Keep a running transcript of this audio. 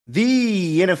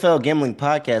The NFL Gambling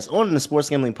Podcast on the Sports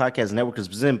Gambling Podcast Network is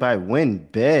presented by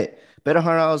WinBet. Bet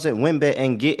 $100 at WinBet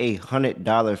and get a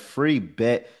 $100 free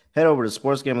bet. Head over to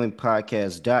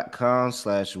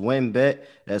sportsgamblingpodcast.com/winbet.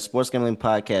 That's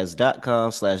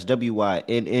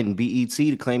sportsgamblingpodcast.com/WYNNBET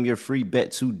to claim your free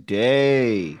bet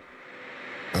today.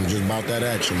 I'm just about that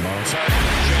action, boss. You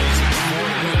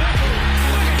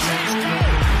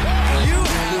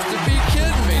have to be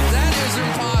kidding me. That is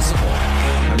impossible.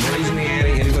 I'm raising the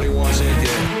ante. Anybody wants it?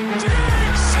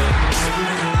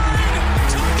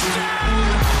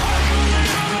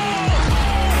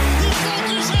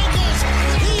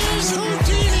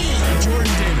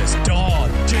 Jordan Davis, dog.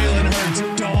 Jalen Hurts,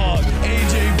 dog.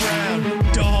 AJ Brown,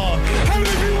 dog. How many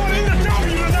people want to eat a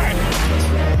W tonight?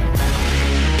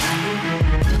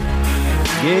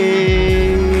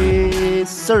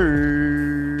 Yes,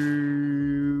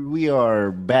 sir. We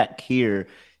are back here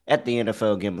at the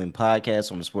NFL Gambling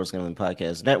Podcast on the Sports Gambling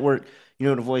Podcast Network. You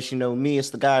know the voice, you know me. It's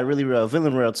the guy, really real,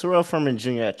 villain real, Terrell Furman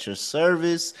Jr. at your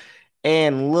service.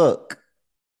 And look,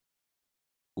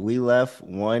 we left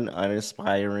one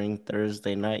uninspiring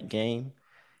Thursday night game,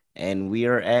 and we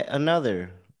are at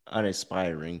another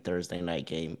uninspiring Thursday night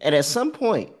game. And at some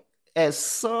point,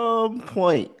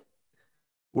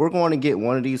 we're going to get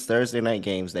one of these Thursday night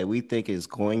games that we think is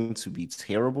going to be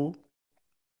terrible.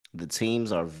 The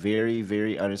teams are very,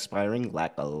 very uninspiring,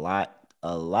 lack a lot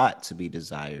to be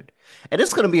desired. And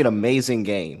it's going to be an amazing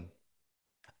game.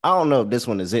 I don't know if this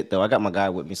one is it, though. I got my guy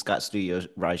with me, Scott Studio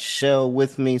Rochelle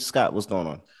with me. Scott, what's going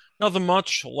on? Nothing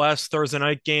much. Last Thursday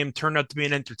night game turned out to be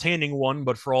an entertaining one,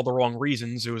 but for all the wrong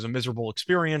reasons. It was a miserable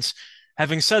experience.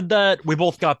 Having said that, we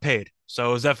both got paid. So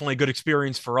it was definitely a good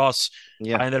experience for us.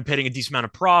 Yeah. I ended up hitting a decent amount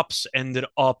of props, ended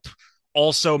up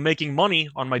also making money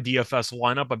on my DFS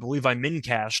lineup. I believe I min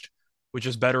cashed, which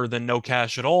is better than no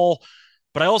cash at all.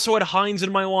 But I also had Hines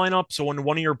in my lineup. So when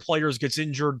one of your players gets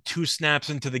injured 2 snaps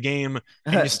into the game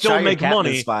and you still make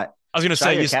money, spot. I was going to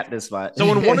Try say, your captain spot. so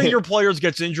when one of your players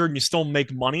gets injured and you still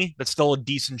make money, that's still a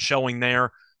decent showing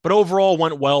there. But overall,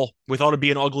 went well. We thought it'd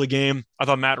be an ugly game. I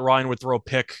thought Matt Ryan would throw a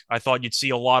pick. I thought you'd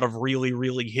see a lot of really,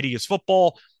 really hideous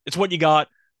football. It's what you got.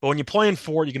 But when you're playing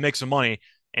for it, you can make some money.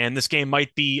 And this game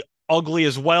might be ugly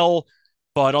as well.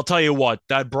 But I'll tell you what,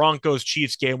 that Broncos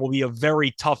Chiefs game will be a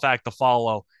very tough act to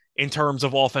follow in terms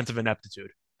of offensive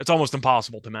ineptitude. It's almost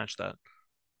impossible to match that.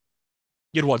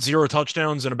 You had what, 0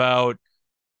 touchdowns and about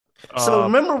So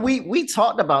remember we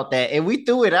talked about that and we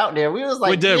threw it out there. We was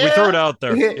like, we did. Yeah, we threw it out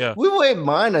there. Yeah. We wouldn't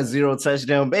mind a 0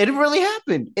 touchdown, but it really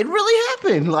happened. It really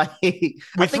happened. Like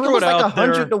I think it was like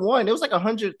 100 to 1. It was like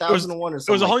 100,000 to 1 or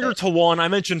something. It was 100 to 1. I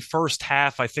mentioned first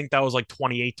half. I think that was like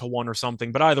 28 to 1 or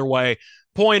something. But either way,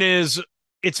 point is,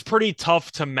 it's pretty tough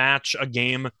to match a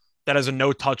game that has a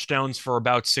no touchdowns for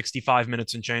about 65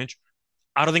 minutes and change.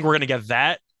 I don't think we're going to get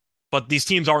that, but these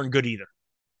teams aren't good either.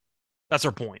 That's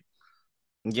our point.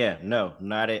 Yeah, no,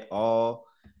 not at all.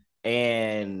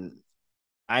 And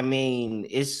I mean,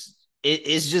 it's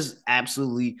just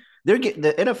absolutely the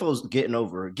NFL's getting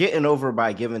over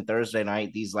by giving Thursday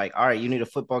night these like, all right, you need a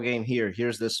football game here.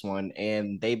 Here's this one.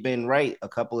 And they've been right a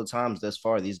couple of times thus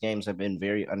far. These games have been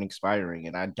very uninspiring.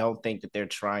 And I don't think that they're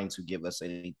trying to give us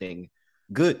anything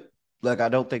good. Like, I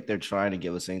don't think they're trying to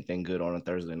give us anything good on a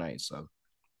Thursday night. So,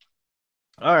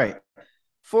 all right.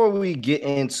 Before we get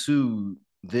into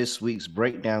this week's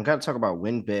breakdown, got to talk about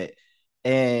WinBet.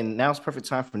 And now it's perfect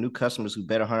time for new customers who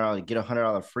bet $100 to get a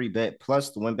 $100 free bet.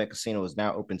 Plus, the WinBet Casino is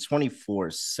now open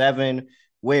 24/7,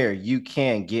 where you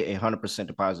can get a 100%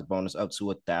 deposit bonus up to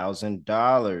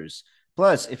 $1,000.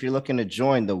 Plus, if you're looking to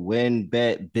join the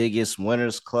WinBet Biggest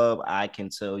Winners Club, I can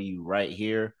tell you right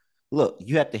here, look,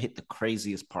 you have to hit the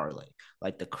craziest parlay,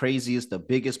 like the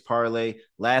biggest parlay.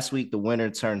 Last week, the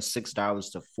winner turned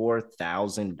 $6 to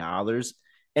 $4,000.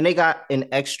 And they got an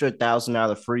extra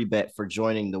 $1,000 free bet for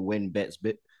joining the WinBet's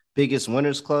Biggest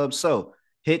Winners Club. So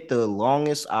hit the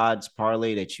longest odds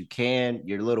parlay that you can,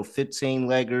 your little 15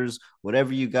 leggers,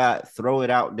 whatever you got, throw it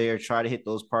out there. Try to hit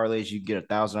those parlays. You get a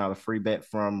 $1,000 free bet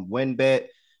from WinBet.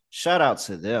 Shout out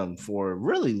to them for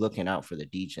really looking out for the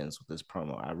DGens with this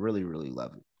promo. I really, really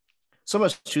love it. So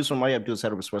much to choose from. All you have to do is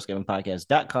head over to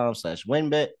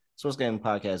sportsgamblingpodcast.com/winbet,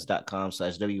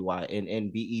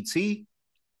 sportsgamblingpodcast.com/WYNNBET.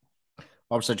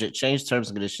 All subject change terms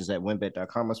and conditions at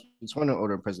winbet.com. Must be 21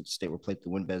 order and present state where play the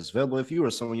WinBet is available. If you or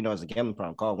someone you know has a gambling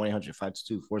problem, call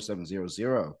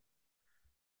 1-800-522-4700.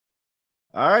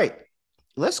 All right,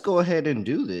 let's go ahead and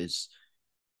do this.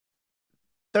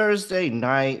 Thursday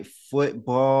night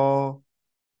football,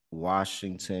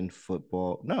 Washington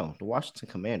football. No, the Washington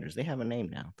Commanders. They have a name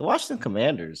now. The Washington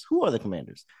Commanders. Who are the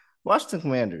Commanders? Washington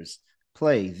Commanders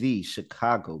play the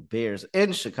Chicago Bears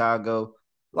in Chicago.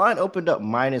 Line opened up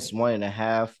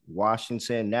 -1.5.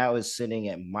 Washington now is sitting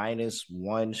at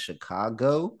 -1.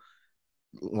 Chicago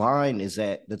line is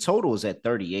at the total is at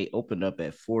 38. Opened up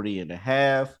at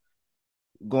 40.5.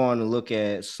 Going to look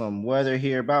at some weather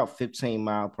here. About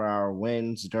 15-mile-per-hour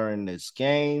winds during this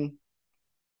game.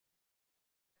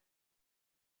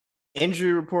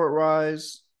 Injury report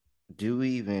wise, do we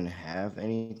even have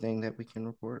anything that we can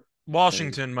report?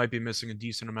 Washington might be missing a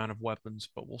decent amount of weapons,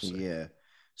 but we'll see. Yeah.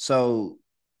 So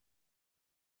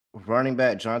running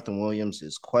back Jonathan Williams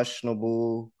is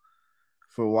questionable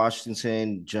for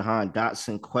Washington. Jahan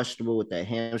Dotson questionable with that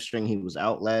hamstring. He was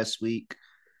out last week.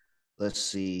 Let's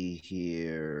see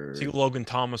here. See, Logan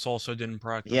Thomas also didn't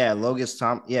practice. Yeah,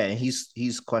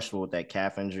 he's questionable with that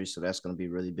calf injury, so that's going to be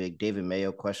really big. David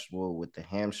Mayo questionable with the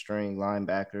hamstring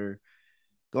linebacker.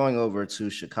 Going over to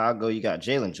Chicago, you got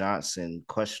Jalen Johnson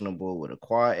questionable with a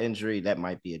quad injury. That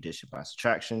might be addition by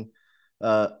subtraction.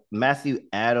 Matthew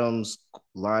Adams,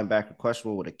 linebacker,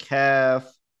 questionable with a calf.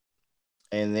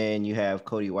 And then you have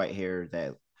Cody Whitehair,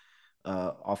 that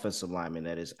offensive lineman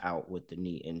that is out with the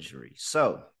knee injury.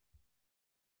 So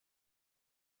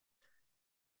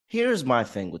here's my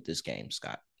thing with this game,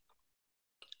 Scott.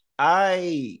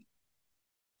 I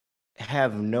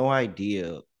have no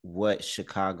idea what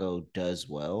Chicago does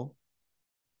well.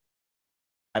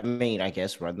 I mean, I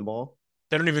guess run the ball.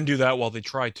 They don't even do that well. They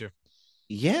try to.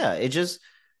 Yeah, it just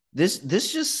this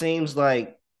just seems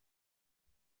like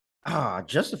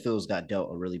Justin Fields got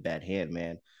dealt a really bad hand,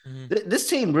 man. Mm-hmm. This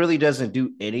team really doesn't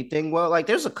do anything well. Like,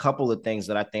 there's a couple of things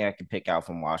that I think I can pick out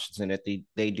from Washington that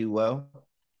they do well.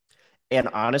 And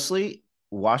honestly,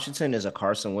 Washington is a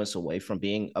Carson Wentz away from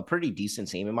being a pretty decent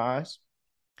team in my eyes.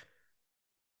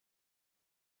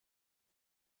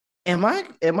 Am I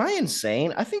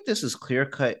insane? I think this is clear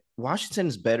cut. Washington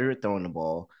is better at throwing the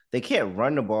ball. They can't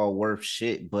run the ball worth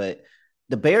shit, but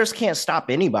the Bears can't stop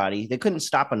anybody. They couldn't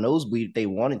stop a nosebleed if they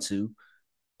wanted to.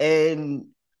 And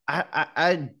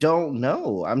I don't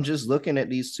know. I'm just looking at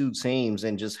these two teams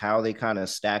and just how they kind of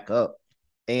stack up.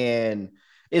 And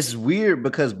it's weird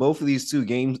because both of these two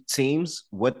teams,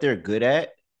 what they're good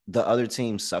at, the other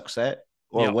team sucks at,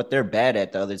 or what they're bad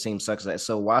at, the other team sucks at.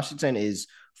 So Washington is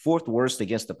fourth worst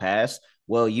against the pass.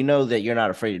 Well, you know that you're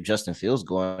not afraid of Justin Fields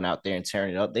going out there and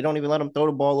tearing it up. They don't even let him throw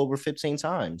the ball over 15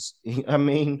 times. I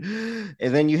mean,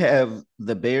 and then you have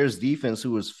the Bears defense,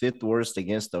 who was fifth worst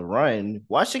against the run.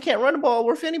 Washington can't run the ball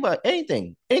worth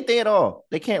anything at all.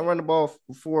 They can't run the ball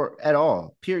for at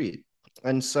all, period.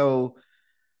 And so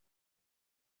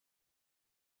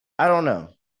I don't know.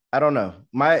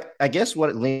 I guess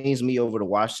what leans me over to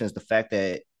Washington is the fact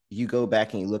that you go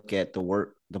back and you look at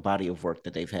the body of work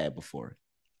that they've had before.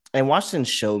 And Washington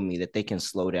showed me that they can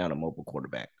slow down a mobile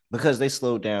quarterback, because they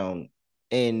slowed down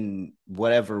in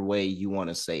whatever way you want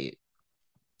to say it.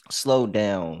 Slowed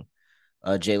down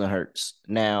Jalen Hurts.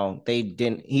 Now, he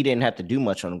didn't have to do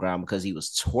much on the ground because he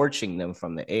was torching them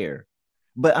from the air.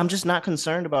 But I'm just not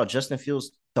concerned about Justin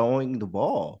Fields throwing the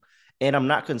ball. And I'm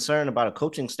not concerned about a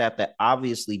coaching staff that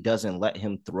obviously doesn't let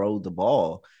him throw the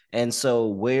ball. And so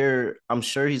where I'm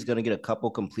sure he's going to get a couple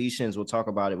completions, we'll talk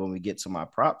about it when we get to my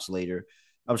props later.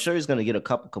 I'm sure he's going to get a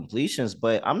couple completions,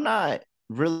 but I'm not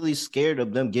really scared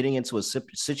of them getting into a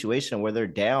situation where they're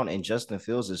down and Justin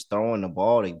Fields is throwing the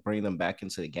ball to bring them back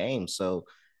into the game. So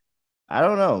I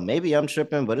don't know. Maybe I'm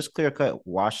tripping, but it's clear cut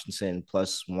Washington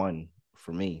 +1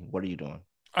 for me. What are you doing?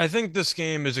 I think this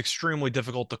game is extremely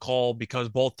difficult to call because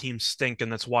both teams stink,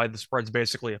 and that's why the spread's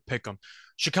basically a pick 'em.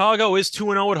 Chicago is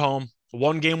 2-0 at home.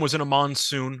 One game was in a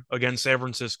monsoon against San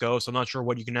Francisco, so I'm not sure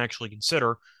what you can actually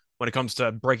consider when it comes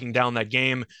to breaking down that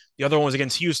game. The other one was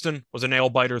against Houston, was a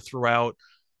nail-biter throughout.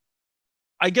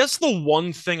 I guess the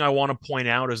one thing I want to point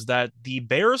out is that the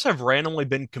Bears have randomly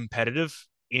been competitive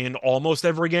in almost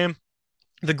every game.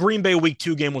 The Green Bay Week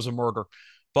 2 game was a murder,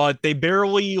 but they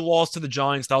barely lost to the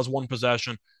Giants. That was one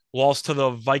possession. Lost to the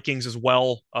Vikings as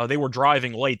well. They were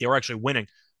driving late. They were actually winning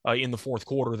in the fourth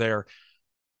quarter there.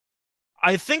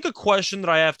 I think a question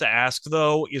that I have to ask,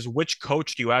 though, is which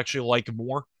coach do you actually like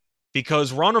more?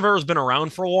 Because Ron Rivera's been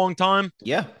around for a long time.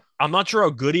 Yeah. I'm not sure how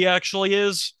good he actually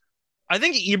is. I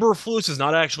think Eberflus is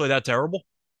not actually that terrible.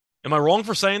 Am I wrong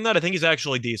for saying that? I think he's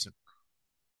actually decent.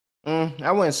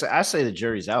 I wouldn't say. I say the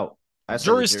jury's out.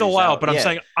 Jury's still out, but I'm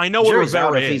saying I know what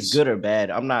Rivera is. If he's good or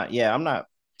bad, I'm not. Yeah, I'm not.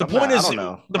 The point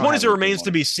is, it remains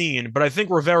to be seen. But I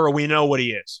think Rivera, we know what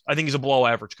he is. I think he's a below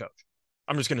average coach.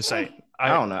 I'm just going to say. I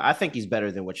don't know. I think he's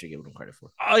better than what you're giving him credit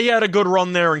for. He had a good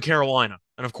run there in Carolina,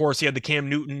 and of course, he had the Cam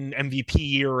Newton MVP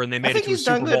year, and they made it to a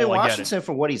Super Bowl. I think he's done good in Washington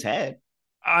for what he's had.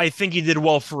 I think he did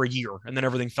well for a year, and then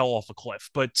everything fell off a cliff.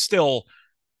 But still,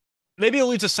 maybe it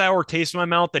leaves a sour taste in my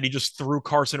mouth that he just threw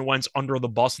Carson Wentz under the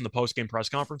bus in the post-game press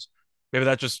conference. Maybe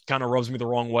that just kind of rubs me the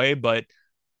wrong way, but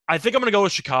I think I'm going to go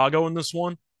with Chicago in this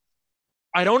one.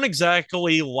 I don't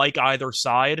exactly like either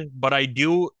side, but I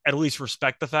do at least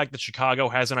respect the fact that Chicago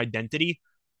has an identity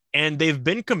and they've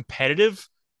been competitive.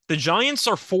 The Giants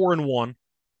are 4-1.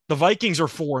 The Vikings are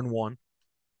 4-1.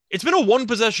 It's been a one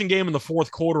possession game in the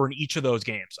fourth quarter in each of those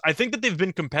games. I think that they've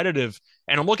been competitive.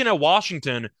 And I'm looking at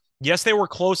Washington. Yes, they were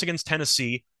close against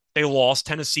Tennessee. They lost.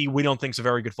 Tennessee, we don't think is a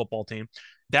very good football team.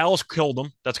 Dallas killed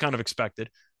them. That's kind of expected.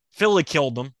 Philly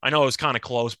killed them. I know it was kind of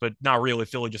close, but not really.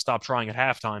 Philly just stopped trying at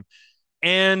halftime.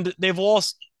 And they've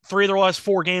lost 3 of their last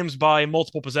 4 games by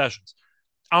multiple possessions.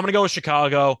 I'm going to go with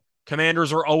Chicago.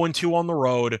 Commanders are 0-2 on the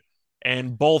road,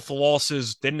 and both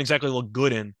losses didn't exactly look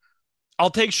good in.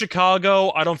 I'll take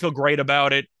Chicago. I don't feel great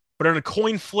about it. But in a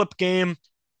coin flip game,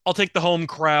 I'll take the home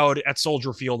crowd at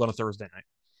Soldier Field on a Thursday night.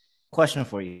 Question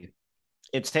for you.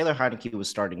 If Taylor Heinicke was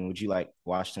starting, would you like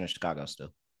Washington or Chicago still?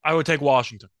 I would take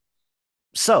Washington.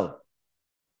 So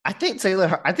I think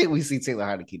we see Taylor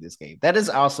Heinicke this game. That is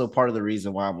also part of the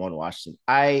reason why I'm on Washington.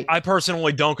 I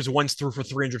personally don't, because Wentz threw for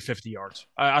 350 yards.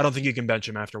 I don't think you can bench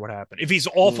him after what happened. If he's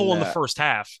awful in the first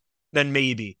half, then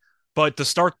maybe. But to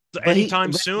start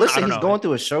anytime soon, listen, I don't know. He's going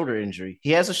through a shoulder injury.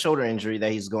 He has a shoulder injury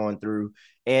that he's going through.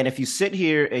 And if you sit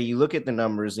here and you look at the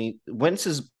numbers,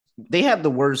 they have the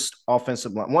worst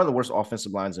offensive line, one of the worst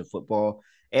offensive lines in football.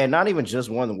 And not even just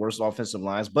one of the worst offensive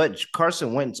lines, but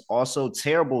Carson Wentz also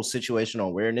terrible situational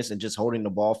awareness and just holding the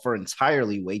ball for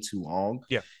entirely way too long.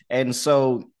 Yeah. And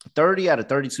so 30 out of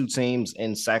 32 teams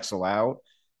in sacks allowed.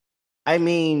 I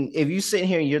mean, if you sit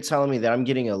here and you're telling me that I'm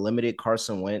getting a limited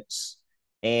Carson Wentz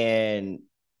and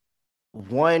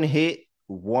one hit,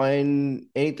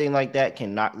 anything like that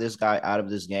can knock this guy out of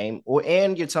this game,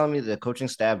 and you're telling me that the coaching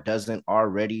staff doesn't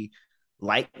already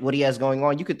like what he has going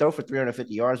on, you could throw for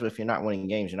 350 yards, but if you're not winning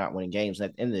games, you're not winning games. And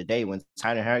at the end of the day, when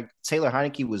Taylor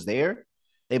Heinicke was there,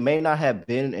 they may not have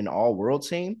been an all-world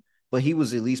team, but he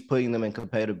was at least putting them in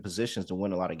competitive positions to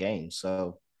win a lot of games.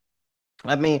 So,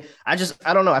 I mean, I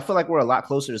don't know. I feel like we're a lot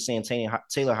closer to seeing Taylor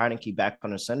Heinicke back on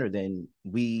the center than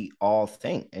we all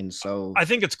think. And so I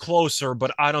think it's closer, but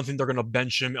I don't think they're going to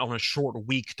bench him on a short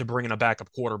week to bring in a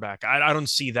backup quarterback. I don't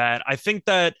see that. I think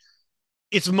that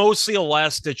it's mostly a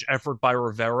last-ditch effort by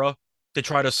Rivera to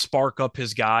try to spark up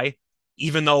his guy,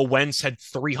 even though Wentz had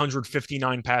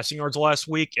 359 passing yards last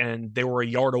week and they were a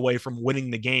yard away from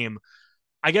winning the game.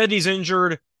 I get he's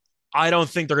injured. I don't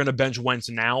think they're going to bench Wentz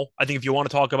now. I think if you want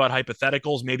to talk about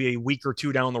hypotheticals, maybe a week or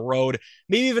two down the road,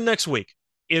 maybe even next week,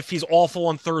 if he's awful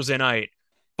on Thursday night.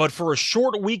 But for a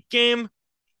short week game,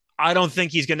 I don't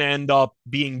think he's going to end up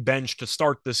being benched to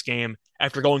start this game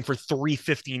after going for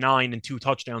 359 and 2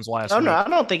 touchdowns last week. No, I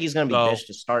don't think he's going to be benched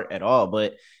to start at all.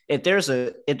 But if there's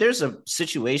a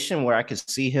situation where I could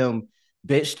see him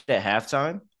benched at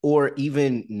halftime or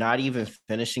even not even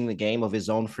finishing the game of his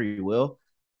own free will,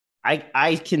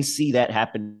 I can see that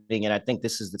happening, and I think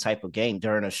this is the type of game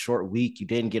during a short week, you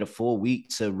didn't get a full week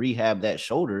to rehab that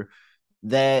shoulder,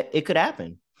 that it could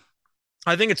happen.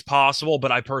 I think it's possible,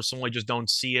 but I personally just don't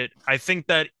see it. I think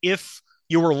that if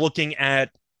you were looking at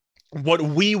what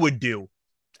we would do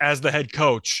as the head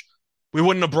coach, we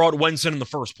wouldn't have brought Wentz in the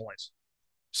first place.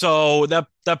 So that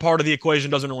part of the equation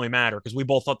doesn't really matter because we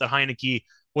both thought that Heinicke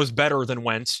was better than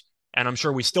Wentz, and I'm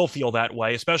sure we still feel that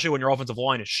way, especially when your offensive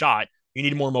line is shot. You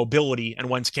need more mobility, and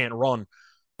Wentz can't run.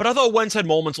 But I thought Wentz had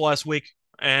moments last week,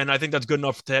 and I think that's good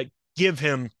enough to give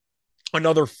him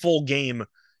another full game.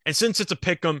 And since it's a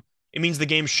pick'em, it means the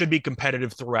game should be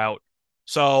competitive throughout.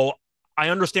 So I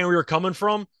understand where you're coming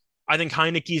from. I think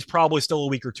Heinicke's probably still a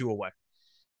week or two away,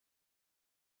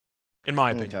 in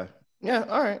my opinion. Okay. Yeah.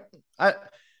 All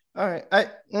right.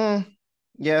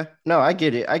 Yeah. No, I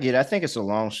get it. I think it's a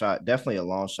long shot. Definitely a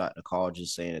long shot to call,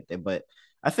 just saying it there. But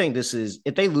I think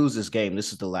if they lose this game,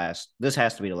 this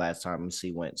has to be the last time we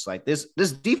see Wentz. Like this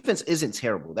defense isn't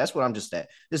terrible. That's what I'm just at.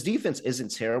 This defense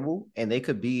isn't terrible, and they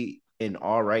could be an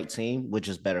all right team with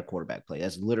just better quarterback play.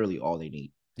 That's literally all they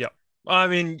need. Yeah. I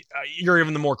mean, you're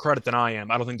giving them more credit than I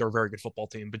am. I don't think they're a very good football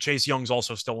team, but Chase Young's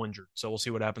also still injured. So we'll see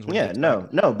what happens.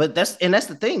 But that's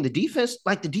the thing. The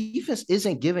defense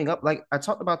isn't giving up. Like I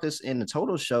talked about this in the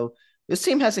total show. This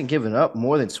team hasn't given up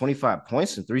more than 25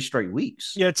 points in 3 straight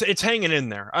weeks. Yeah, it's hanging in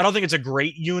there. I don't think it's a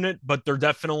great unit, but they're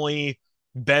definitely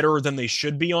better than they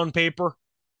should be on paper.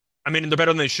 I mean, they're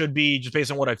better than they should be just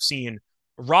based on what I've seen.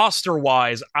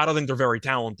 Roster-wise, I don't think they're very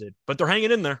talented, but they're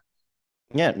hanging in there.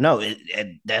 Yeah, no,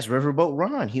 that's Riverboat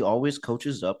Ron. He always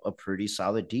coaches up a pretty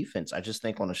solid defense. I just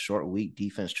think on a short week,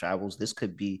 defense travels. This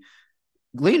could be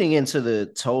leading into the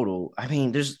total, I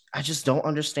mean, I just don't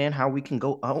understand how we can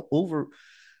go out over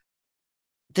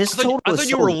this total I is thought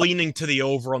you so were low. leaning to the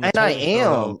over on the And I total here,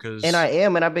 though, am, because and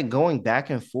I've been going back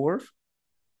and forth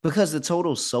because the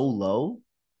total's so low.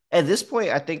 At this point,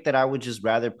 I think that I would just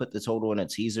rather put the total in a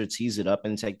teaser, tease it up,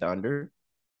 and take the under.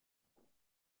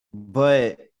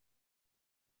 But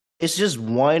it's just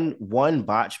one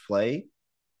botch play,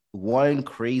 one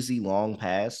crazy long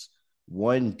pass,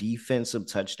 one defensive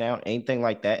touchdown, anything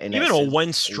like that, and that even a sends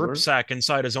Wentz it strip over. sack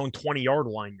inside his own 20-yard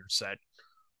line, you're set.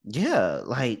 Yeah,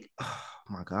 like oh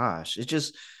my gosh, it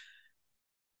just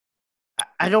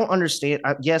I don't understand.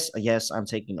 Yes, I'm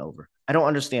taking over. I don't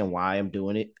understand why I'm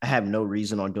doing it. I have no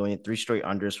reason on doing it. Three straight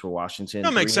unders for Washington,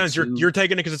 That makes three and sense. two. You're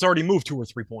taking it because it's already moved 2 or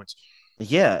 3 points.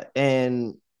 Yeah,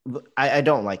 and I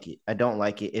don't like it. I don't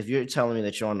like it. If you're telling me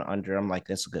that you're on the under, I'm like,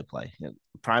 that's a good play.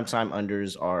 Primetime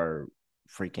unders are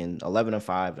freaking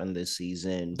 11-5 in this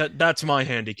season. That's my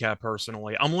handicap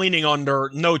personally. I'm leaning under.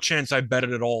 No chance I bet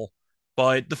it at all.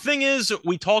 But the thing is,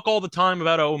 we talk all the time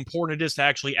about how important it is to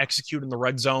actually execute in the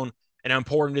red zone and how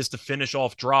important it is to finish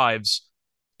off drives.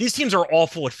 These teams are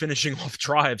awful at finishing off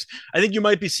drives. I think you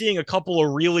might be seeing a couple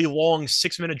of really long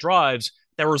 6 minute drives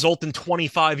that result in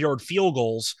 25-yard field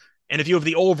goals. And if you have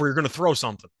the over, you're going to throw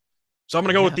something. So I'm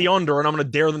going to go with the Yeah, under and I'm going to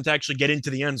dare them to actually get into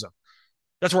the end zone.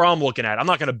 That's where I'm looking at. I'm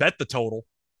not going to bet the total,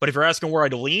 but if you're asking where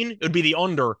I'd lean, it would be the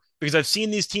under because I've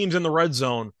seen these teams in the red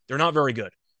zone. They're not very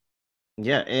good.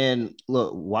 yeah, and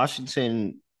look,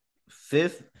 Washington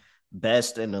fifth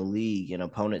best in the league in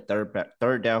opponent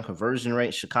third down conversion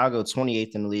rate. Chicago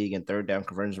 28th in the league in third down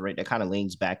conversion rate. That kind of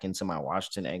leans back into my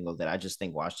Washington angle that I just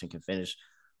think Washington can finish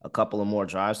a couple of more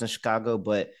drives than Chicago.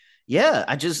 But yeah,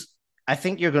 I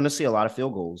think you're going to see a lot of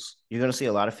field goals. You're going to see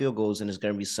a lot of field goals, and it's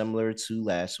going to be similar to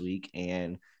last week.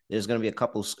 And there's going to be a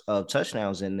couple of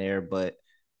touchdowns in there, but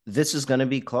this is going to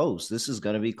be close. This is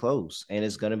going to be close, and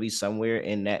it's going to be somewhere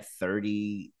in that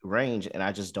 30 range. And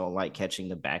I just don't like catching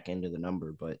the back end of the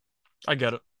number, but I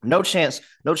get it. no chance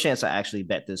I actually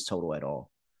bet this total at all.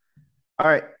 All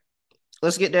right,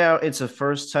 let's get down into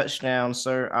first touchdown,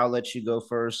 sir. I'll let you go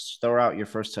first. Throw out your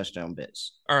first touchdown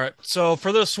bets. All right. So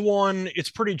for this one,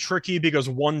 it's pretty tricky because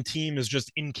one team is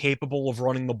just incapable of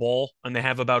running the ball, and they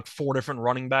have about 4 different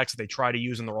running backs that they try to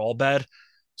use, and they're all bad.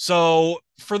 So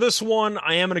for this one,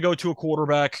 I am going to go to a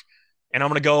quarterback, and I'm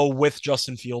going to go with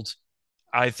Justin Fields.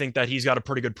 I think that he's got a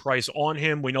pretty good price on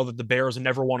him. We know that the Bears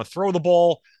never want to throw the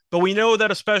ball, but we know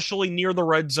that especially near the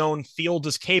red zone, Fields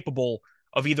is capable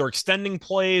of either extending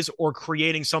plays or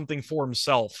creating something for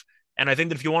himself. And I think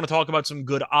that if you want to talk about some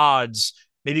good odds,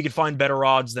 maybe you could find better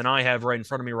odds than I have right in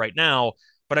front of me right now.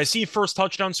 But I see first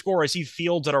touchdown score. I see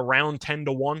Fields at around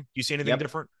 10-1. Do you see anything Yep,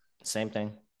 different? same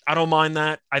thing. I don't mind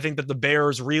that. I think that the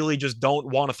Bears really just don't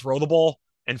want to throw the ball,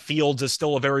 and Fields is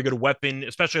still a very good weapon,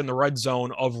 especially in the red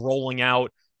zone, of rolling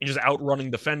out and just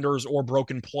outrunning defenders or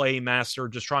broken play master,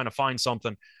 just trying to find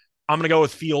something. I'm going to go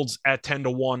with Fields at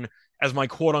 10-1 as my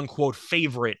quote unquote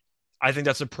favorite. I think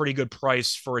that's a pretty good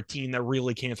price for a team that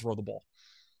really can't throw the ball.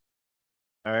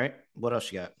 All right, what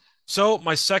else you got? So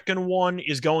my second one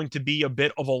is going to be a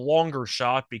bit of a longer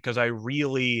shot because I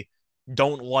really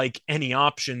don't like any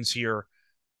options here.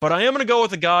 But I am going to go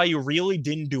with a guy who really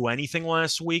didn't do anything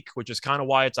last week, which is kind of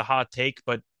why it's a hot take.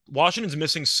 But Washington's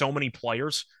missing so many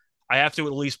players. I have to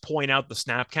at least point out the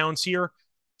snap counts here.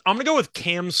 I'm going to go with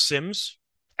Cam Sims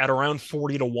at around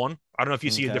 40-1. I don't know if you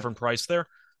see a Okay. different price there,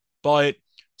 but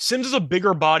Sims is a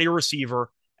bigger body receiver.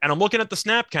 And I'm looking at the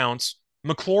snap counts.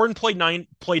 McLaurin played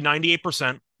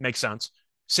 98%. Makes sense.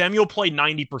 Samuel played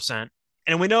 90%.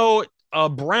 And we know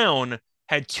Brown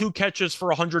had 2 catches for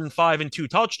 105 and 2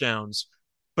 touchdowns,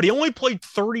 but he only played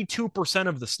 32%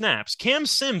 of the snaps. Cam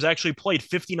Sims actually played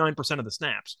 59% of the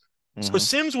snaps. So Mm-hmm.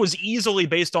 Sims was easily,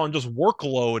 based on just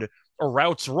workload or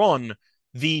routes run,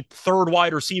 the third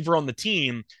wide receiver on the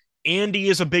team. Andy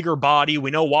is a bigger body.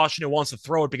 We know Washington wants to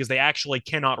throw it because they actually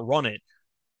cannot run it.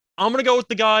 I'm going to go with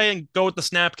the guy and go with the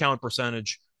snap count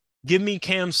percentage. Give me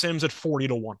Cam Sims at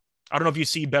 40-1. I don't know if you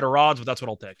see better odds, but that's what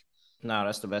I'll take. No,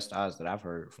 that's the best odds that I've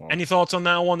heard for him. Any thoughts on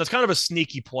that one? That's kind of a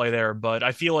sneaky play there, but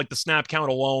I feel like the snap count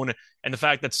alone and the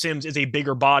fact that Sims is a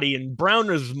bigger body and Brown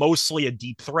is mostly a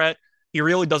deep threat. He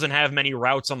really doesn't have many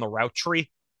routes on the route tree.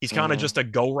 He's kind of Mm-hmm. just a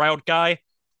go route guy.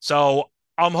 So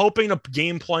I'm hoping to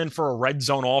game plan for a red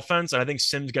zone offense, and I think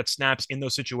Sims gets snaps in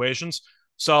those situations.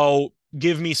 So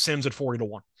give me Sims at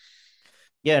 40-1.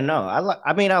 Yeah, no,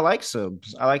 I mean, I like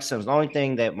Sims. I like Sims. The only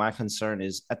thing that my concern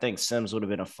is, I think Sims would have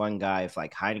been a fun guy if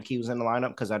like Heineke was in the lineup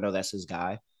because I know that's his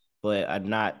guy, but I'm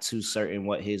not too certain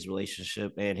what his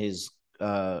relationship and his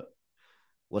uh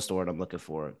what's the word I'm looking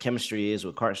for? Chemistry is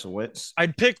with Carson Wentz.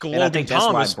 I'd pick And I Logan think that's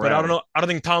why Thomas, but I don't Brown. know. I don't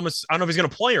think Thomas. I don't know if he's going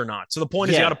to play or not. So the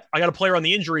point is, Yeah. I got a player on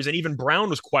the injuries, and even Brown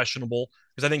was questionable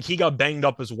because I think he got banged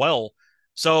up as well.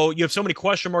 So you have so many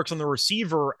question marks on the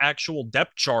receiver actual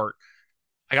depth chart.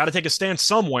 I got to take a stance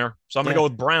somewhere. So I'm going to go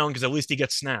with Brown because at least he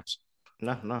gets snaps.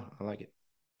 No, I like it.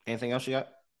 Anything else you got?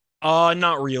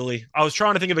 Not really. I was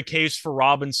trying to think of a case for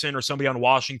Robinson or somebody on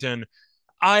Washington.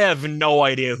 I have no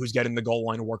idea who's getting the goal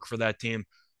line work for that team.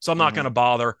 So I'm not going to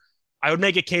bother. I would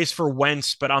make a case for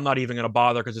Wentz, but I'm not even going to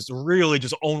bother because it's really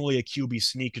just only a QB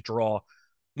sneak draw.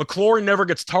 McLaurin never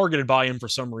gets targeted by him for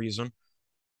some reason.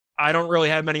 I don't really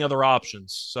have many other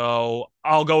options. So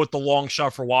I'll go with the long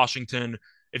shot for Washington.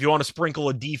 If you want to sprinkle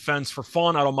a defense for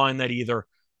fun, I don't mind that either.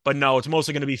 But no, it's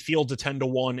mostly going to be Fields at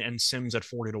 10-1 and Sims at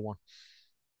 40-1. All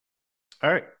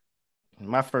right.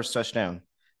 My first touchdown.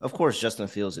 Of course, Justin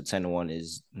Fields at 10-1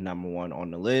 is number one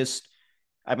on the list.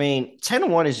 I mean,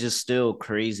 10-1 is just still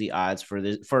crazy odds for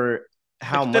this for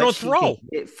how much he can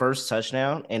get first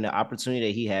touchdown and the opportunity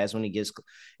that he has when he gets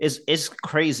it's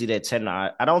crazy that 10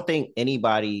 I don't think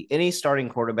any starting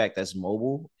quarterback that's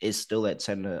mobile is still at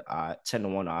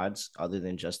 10-1 odds other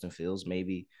than Justin Fields,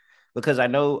 maybe. Because I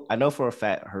know for a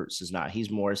fact Hurts is not. He's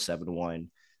more 7-1.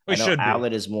 I know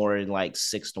Allen is more in like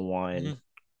 6-1.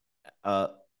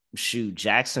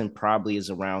 Jackson probably is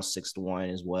around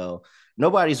 6-1 as well.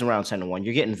 Nobody's around 10-1.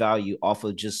 You're getting value off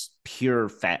of just pure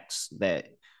facts that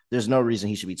there's no reason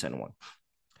he should be 10-1.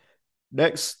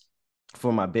 Next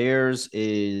for my Bears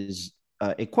is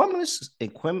Equanimous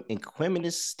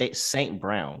St.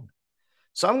 Brown.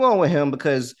 So I'm going with him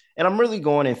because, and I'm really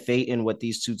going and fating what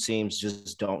these two teams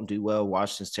just don't do well.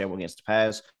 Washington's terrible against the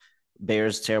pass.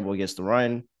 Bears terrible against the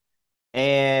run.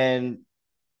 And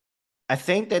I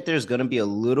think that there's going to be a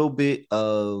little bit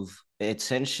of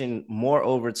attention more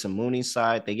over to Mooney's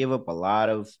side. They give up a lot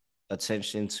of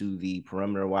attention to the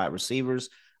perimeter wide receivers.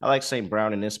 I like St.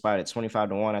 Brown in this spot at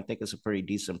 25-1. I think it's a pretty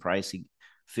decent price. He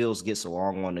feels gets a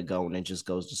long one to go and then just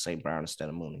goes to St. Brown instead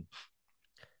of Mooney.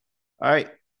 All right.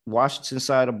 Washington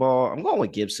side of the ball. I'm going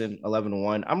with Gibson,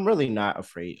 11-1. I'm really not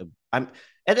afraid of. At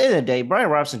the end of the day, Brian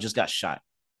Robinson just got shot.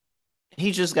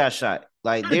 He just got shot.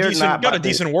 Like they're got a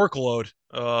decent workload.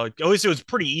 At least it was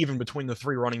pretty even between the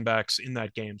three running backs in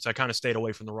that game. So I kind of stayed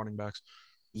away from the running backs.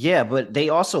 Yeah, but they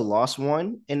also lost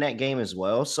one in that game as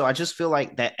well. So I just feel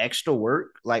like that extra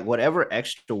work, like whatever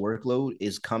extra workload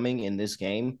is coming in this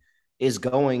game, is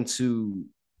going to.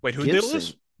 Wait, who did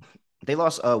lose? They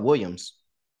lost Williams.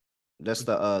 That's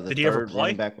the did he ever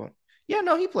play? Back one. Yeah,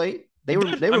 no, he played. They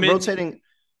were rotating.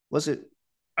 Was it?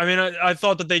 I mean, I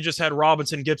thought that they just had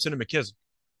Robinson, Gibson, and McKissic.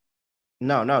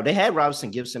 No, they had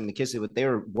Robinson, Gibson, McKissic, but they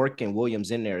were working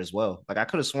Williams in there as well. Like I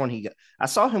could have sworn I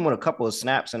saw him with a couple of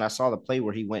snaps, and I saw the play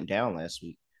where he went down last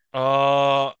week.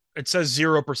 It says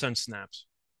 0% snaps.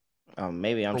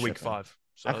 Maybe I'm for week 5.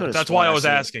 So that's why I was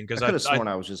asking because I could have sworn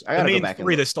I was just. I got to go back.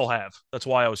 Three they still have. That's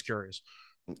why I was curious.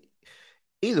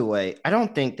 Either way, I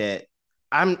don't think that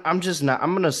I'm just not.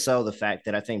 I'm gonna sell the fact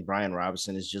that I think Brian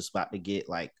Robinson is just about to get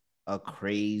like a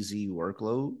crazy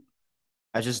workload.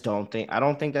 I don't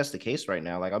think that's the case right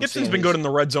now. Like Gibson's been good in the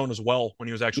red zone as well when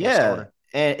he was actually starting.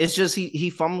 And it's just he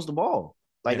fumbles the ball.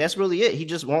 Like that's really it. He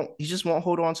just won't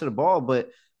hold on to the ball. But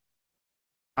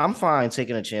I'm fine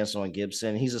taking a chance on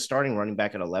Gibson. He's a starting running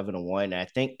back at 11-1. I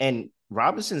think, and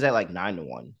Robinson's at like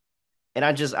 9-1. And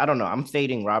I don't know. I'm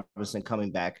fading Robinson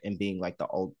coming back and being like the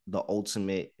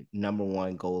ultimate number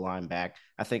one goal line back.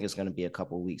 I think it's going to be a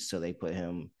couple of weeks till they put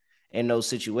him in those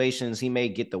situations. He may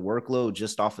get the workload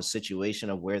just off a situation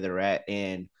of where they're at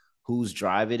and whose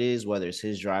drive it is, whether it's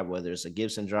his drive, whether it's a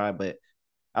Gibson drive. But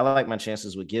I like my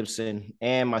chances with Gibson.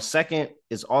 And my second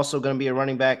is also going to be a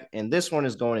running back. And this one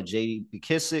is going to J.D.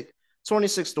 McKissic,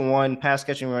 26-1, pass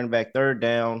catching running back, third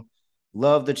down.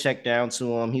 Love to check down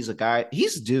to him. He's a guy.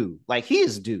 He's due. Like he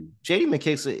is due. J.D.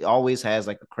 McKissic always has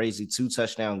like a crazy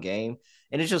 2-touchdown game.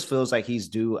 And it just feels like he's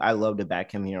due. I love to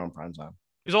back him here on primetime.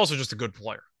 He's also just a good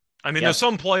player. I mean, there's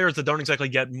some players that don't exactly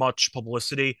get much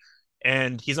publicity,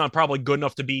 and he's not probably good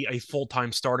enough to be a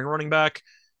full-time starting running back.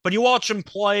 But you watch him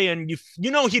play, and you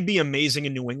know he'd be amazing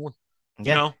in New England.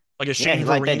 You know, like a Shane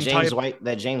Vereen like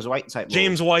that James White type.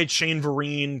 James White, Shane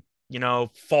Vereen,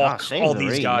 Falk, all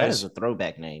these guys. That is a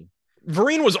throwback name.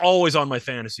 Vereen was always on my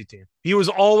fantasy team. He was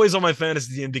always on my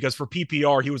fantasy team because for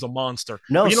PPR, he was a monster.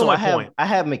 No, so I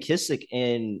have McKissic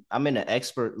I'm in an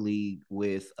expert league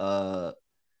with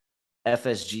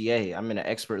FSGA. I'm in an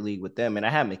expert league with them, and I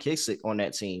have McKissic on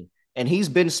that team. And he's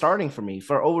been starting for me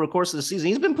for over the course of the season.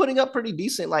 He's been putting up pretty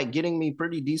decent, like getting me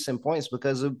pretty decent points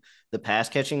because of the pass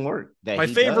catching work that My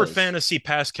he favorite does. fantasy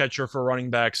pass catcher for running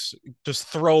backs, just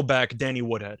throwback Danny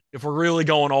Woodhead. If we're really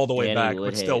going all the way Danny back,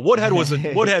 Woodhead. but still,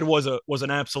 Woodhead was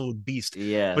an absolute beast.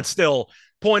 Yeah. But still,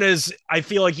 point is, I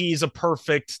feel like he's a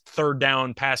perfect third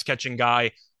down pass catching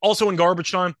guy. Also in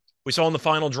garbage time, we saw in the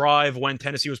final drive when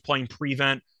Tennessee was playing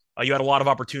prevent, you had a lot of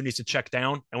opportunities to check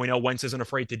down, and we know Wentz isn't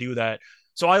afraid to do that.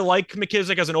 So I like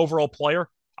McKissic as an overall player.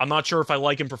 I'm not sure if I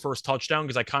like him for first touchdown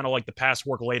because I kind of like the pass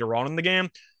work later on in the game.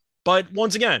 But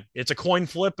once again, it's a coin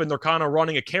flip, and they're kind of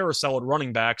running a carousel at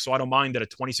running back, so I don't mind it at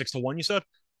 26-1, you said?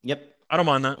 Yep. I don't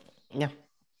mind that. Yeah.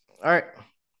 All right.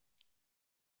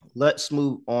 Let's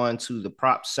move on to the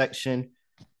prop section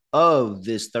of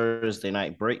this Thursday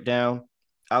night breakdown.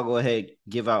 I'll go ahead and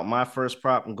give out my first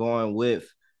prop. I'm going with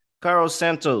Carlos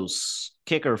Santos,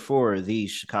 kicker for the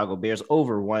Chicago Bears,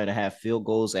 over 1.5 field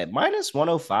goals at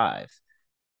 -105.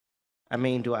 I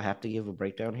mean, do I have to give a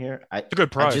breakdown here? It's a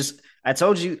good price. I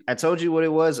told you what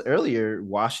it was earlier.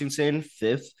 Washington,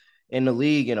 5th in the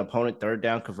league in opponent third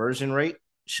down conversion rate.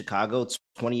 Chicago,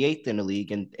 28th in the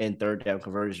league in third down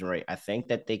conversion rate. I think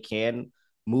that they can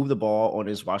move the ball on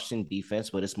this Washington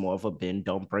defense, but it's more of a bend,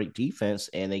 don't break defense.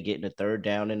 And they get in the third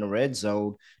down in the red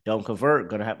zone, don't convert,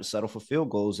 going to have to settle for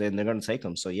field goals, and they're going to take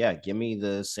them. So, yeah, give me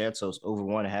the Santos over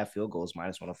 1.5 field goals,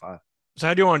 -105. So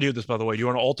how do you want to do this, by the way? Do you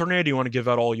want to alternate? Or do you want to give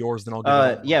out all yours? Then I'll give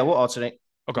out Yeah, we'll alternate.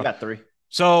 Okay. We got 3.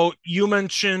 So you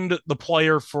mentioned the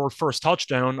player for first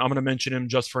touchdown. I'm going to mention him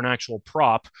just for an actual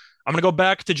prop. I'm going to go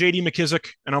back to J.D.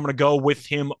 McKissic, and I'm going to go with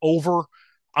him over.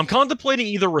 I'm contemplating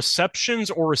either receptions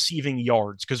or receiving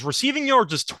yards because receiving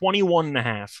yards is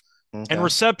 21.5. Okay. And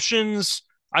receptions,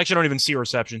 I actually don't even see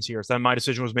receptions here. So that my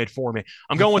decision was made for me.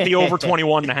 I'm going with the over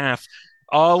 21.5.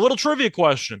 A little trivia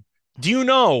question. Do you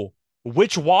know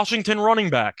which Washington running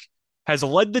back has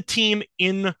led the team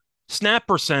in snap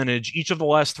percentage each of the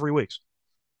last 3 weeks?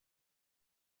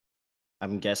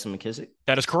 I'm guessing McKissic.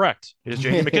 That is correct. It is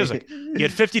J.D. McKissic. He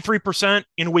had 53%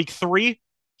 in week 3.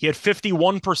 He had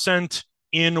 51%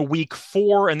 in week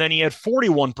 4, and then he had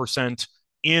 41%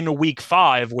 in week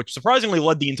 5, which surprisingly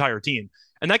led the entire team.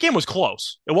 And that game was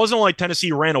close. It wasn't like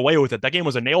Tennessee ran away with it. That game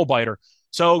was a nail biter.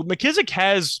 So McKissic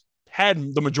has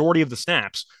had the majority of the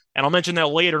snaps. And I'll mention that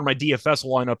later in my DFS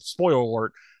lineup, spoiler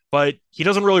alert, but he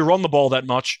doesn't really run the ball that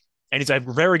much, and he's a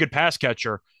very good pass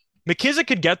catcher. McKissic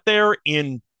could get there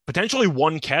in potentially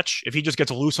one catch if he just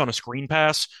gets loose on a screen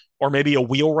pass or maybe a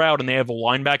wheel route and they have a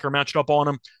linebacker matched up on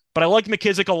him. But I like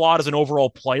McKissic a lot as an overall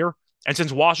player. And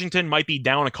since Washington might be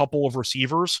down a couple of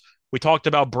receivers, we talked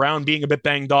about Brown being a bit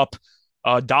banged up.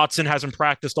 Dotson hasn't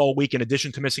practiced all week in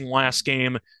addition to missing last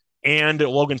game, and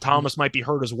Logan Thomas might be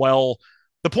hurt as well.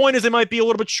 The point is they might be a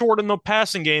little bit short in the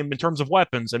passing game in terms of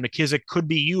weapons, and McKissic could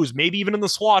be used maybe even in the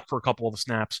slot for a couple of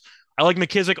snaps. I like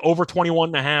McKissic over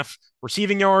 21.5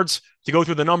 receiving yards. To go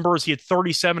through the numbers, he had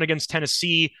 37 against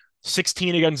Tennessee,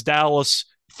 16 against Dallas,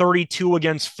 32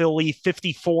 against Philly,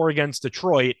 54 against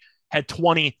Detroit, had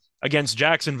 20 against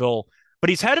Jacksonville.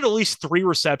 But he's had at least 3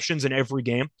 receptions in every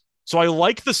game. So I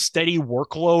like the steady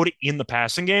workload in the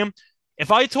passing game.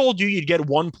 If I told you you'd get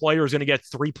one player who's going to get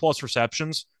 3+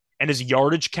 receptions and his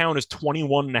yardage count is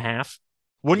 21.5,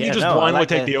 wouldn't you just blindly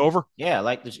take the over? Yeah,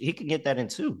 like he can get that in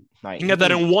 2. Like, he can get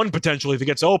that in 1 potentially if he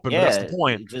gets open. Yeah, but that's the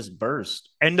point. Just burst.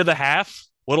 End of the half,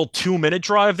 little 2-minute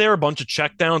drive there, a bunch of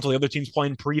checkdowns while the other team's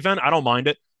playing prevent. I don't mind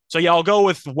it. So yeah, I'll go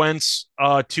with Wentz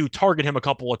to target him a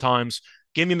couple of times.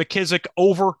 Give me McKissic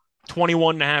over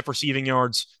 21.5 receiving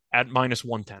yards at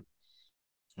 -110.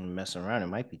 Messing around, it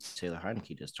might be Taylor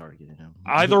Heinicke just targeting him.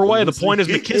 Either way, the point is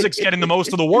McKissic's getting the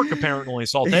most of the work apparently,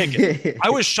 so I'll take it.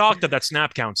 I was shocked at that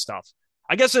snap count stuff.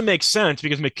 I guess it makes sense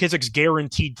because McKissick's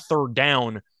guaranteed third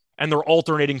down, and they're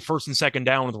alternating first and second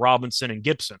down with Robinson and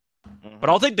Gibson. But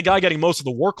I'll take the guy getting most of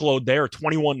the workload there,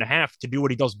 21.5, to do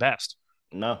what he does best.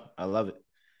 No, I love it.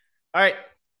 All right,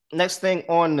 next thing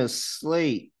on the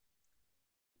slate.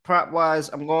 Prop-wise,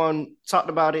 I'm going – talked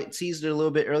about it, teased it a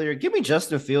little bit earlier. Give me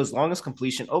Justin Fields' longest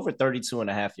completion over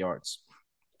 32.5 yards.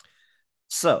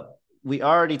 So, we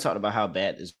already talked about how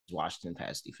bad this Washington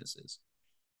pass defense is.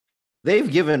 They've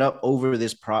given up over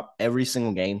this prop every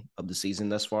single game of the season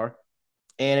thus far.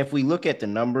 And if we look at the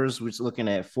numbers, we're looking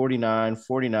at 49,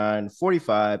 49,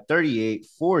 45, 38,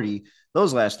 40.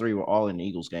 Those last 3 were all in the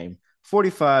Eagles game.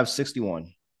 45,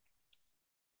 61.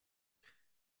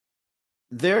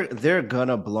 They're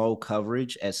gonna blow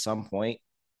coverage at some point,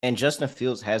 and Justin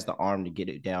Fields has the arm to get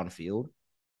it downfield.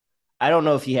 I don't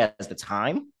know if he has the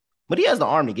time, but he has the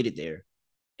arm to get it there.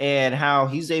 and how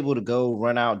he's able to go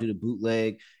run out, do the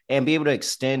bootleg, and be able to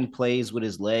extend plays with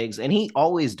his legs. And he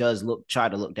always does try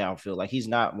to look downfield. Like he's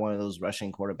not one of those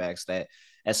rushing quarterbacks that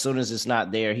as soon as it's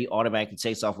not there, he automatically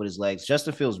takes off with his legs.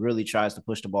 Justin Fields really tries to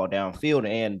push the ball downfield.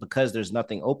 And because there's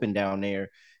nothing open down there,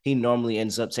 he normally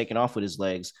ends up taking off with his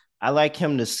legs. I like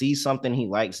him to see something he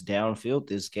likes downfield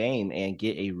this game and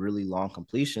get a really long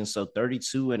completion. So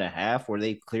 32 and a half, where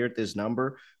they cleared this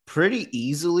number pretty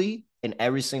easily in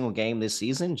every single game this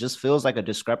season, just feels like a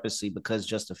discrepancy because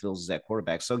Justin Fields is at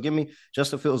quarterback. So give me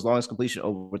Justin Fields' longest completion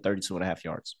over 32 and a half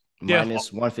yards,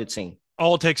 minus 115.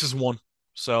 All it takes is one.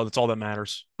 So that's all that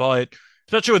matters. But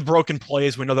especially with broken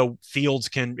plays, we know that Fields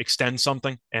can extend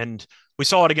something. And we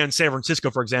saw it against San Francisco,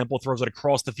 for example, throws it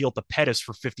across the field to Pettis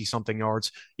for 50-something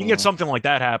yards. You can get something like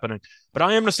that happening. But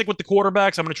I am going to stick with the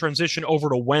quarterbacks. I'm going to transition over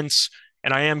to Wentz,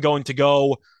 and I am going to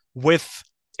go with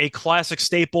a classic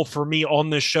staple for me on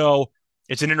this show.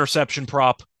 It's an interception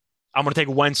prop. I'm going to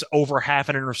take Wentz over half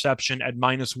an interception at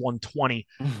minus 120.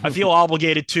 I feel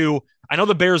obligated to. I know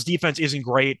the Bears defense isn't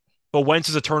great, but Wentz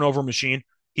is a turnover machine.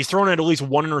 He's thrown at least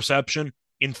one interception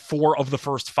in 4 of the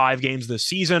first 5 games this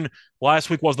season. Last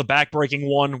week was the back-breaking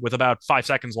one with about 5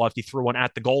 seconds left. He threw one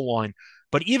at the goal line.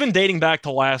 But even dating back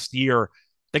to last year,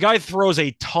 the guy throws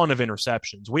a ton of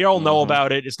interceptions. We all know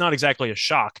about it. It's not exactly a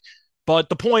shock. But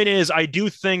the point is, I do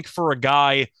think for a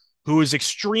guy who is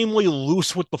extremely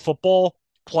loose with the football,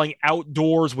 playing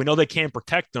outdoors, we know they can't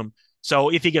protect him. So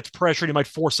if he gets pressured, he might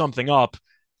force something up.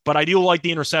 But I do like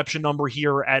the interception number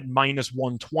here at minus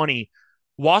 120.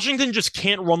 Washington just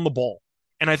can't run the ball.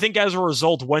 And I think as a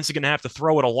result, Wentz is going to have to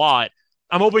throw it a lot.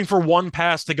 I'm hoping for one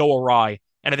pass to go awry,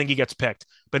 and I think he gets picked.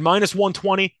 But minus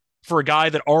 120 for a guy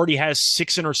that already has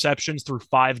 6 interceptions through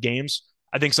 5 games,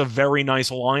 I think it's a very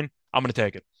nice line. I'm going to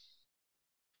take it.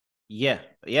 Yeah,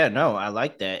 no, I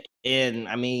like that. And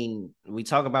I mean, we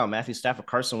talk about Matthew Stafford.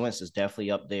 Carson Wentz is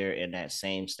definitely up there in that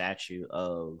same statue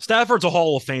of Stafford's a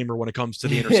Hall of Famer when it comes to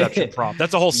the interception prop.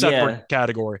 That's a whole separate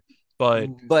category. But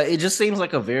it just seems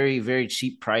like a very, very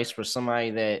cheap price for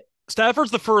somebody that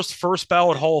Stafford's the first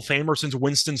ballot Hall of Famer since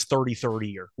Winston's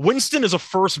 30-30 year. Winston is a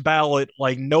first ballot,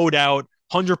 like no doubt,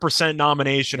 100%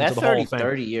 nomination that to the Hall of Fame.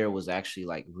 30 year was actually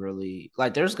like really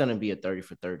like there's going to be a 30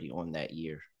 for 30 on that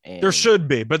year. And there should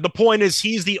be, but the point is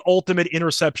he's the ultimate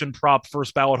interception prop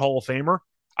first ballot Hall of Famer.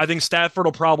 I think Stafford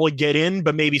will probably get in,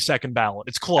 but maybe second ballot.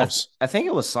 It's close. I think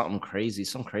it was some crazy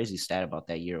stat about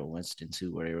that year of Winston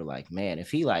too, where they were like, man,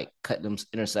 if he like cut them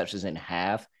interceptions in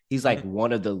half, he's like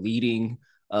one of the leading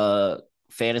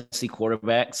fantasy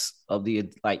quarterbacks of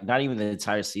the like not even the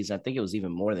entire season. I think it was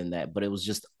even more than that, but it was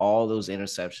just all those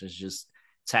interceptions just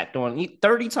tacked on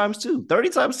 30 times 2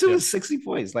 is 60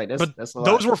 points. Like that's a lot.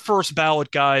 Those were first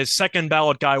ballot guys. Second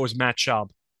ballot guy was Matt Schaub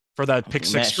for that pick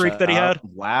six streak that he had.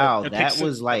 Wow, that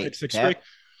was like pick six streak.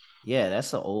 Yeah,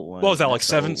 that's an old one. What was that, like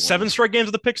seven straight games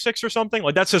of the pick six or something?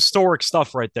 Like that's historic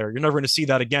stuff right there. You're never going to see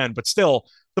that again. But still,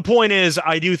 the point is,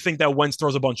 I do think that Wentz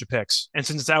throws a bunch of picks, and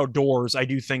since it's outdoors, I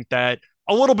do think that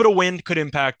a little bit of wind could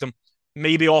impact him.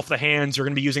 Maybe off the hands, you're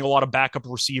going to be using a lot of backup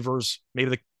receivers.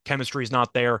 Maybe the chemistry is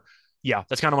not there. Yeah,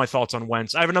 that's kind of my thoughts on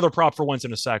Wentz. I have another prop for Wentz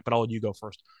in a sec, but I'll let you go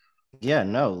first. Yeah,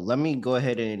 no, let me go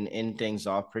ahead and end things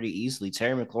off pretty easily.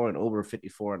 Terry McLaurin over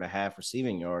 54 and a half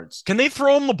receiving yards. Can they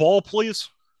throw him the ball, please?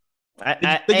 They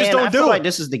just don't do it. I feel like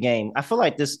this is the game. I feel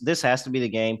like this has to be the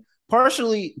game.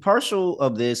 Partial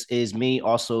of this is me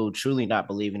also truly not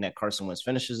believing that Carson Wentz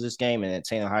finishes this game and that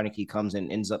Taylor Heinicke comes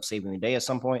and ends up saving the day at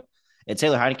some point. And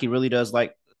Taylor Heinicke really does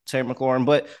like Terry McLaurin,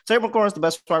 but Terry McLaurin is the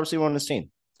best wide receiver on this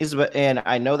team. And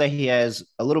I know that he has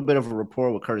a little bit of a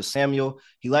rapport with Curtis Samuel.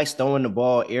 He likes throwing the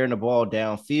ball, airing the ball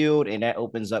downfield, and that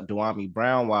opens up Duami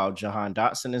Brown while Jahan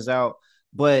Dotson is out.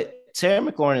 But Terry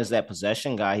McLaurin is that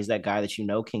possession guy. He's that guy that you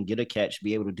know can get a catch,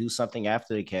 be able to do something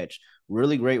after the catch.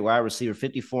 Really great wide receiver,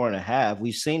 54 and a half.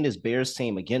 We've seen this Bears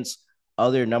team against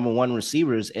other number one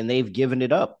receivers, and they've given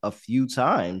it up a few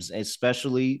times,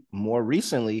 especially more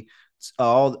recently.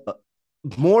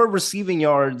 More receiving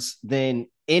yards than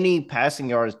any passing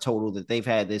yards total that they've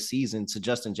had this season to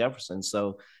Justin Jefferson.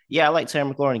 So, yeah, I like Terry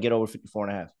McLaurin to get over 54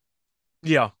 and a half.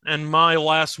 Yeah, and my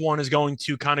last one is going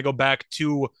to kind of go back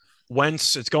to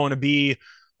Wentz. It's going to be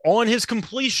on his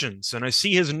completions, and I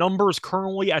see his numbers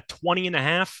currently at 20 and a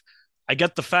half. I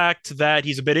get the fact that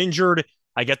he's a bit injured.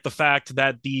 I get the fact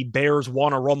that the Bears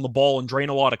want to run the ball and drain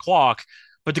a lot of clock.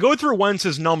 But to go through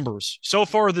Wentz's numbers so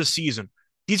far this season,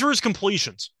 these are his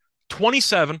completions: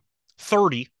 27,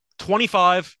 30,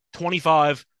 25,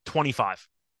 25, 25.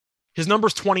 His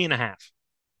number's 20 and a half.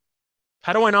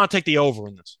 How do I not take the over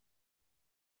in this?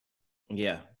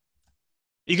 Yeah.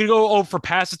 You could go for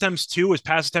pass attempts too. His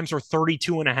pass attempts are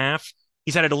 32 and a half.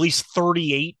 He's had at least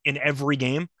 38 in every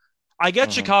game. I get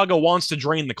Mhm. Chicago wants to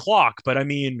drain the clock, but I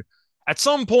mean, at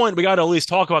some point, we got to at least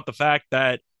talk about the fact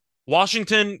that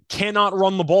Washington cannot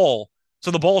run the ball.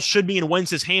 So the ball should be in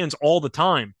Wentz's hands all the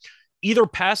time, either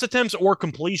pass attempts or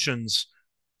completions.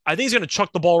 I think he's going to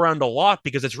chuck the ball around a lot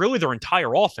because it's really their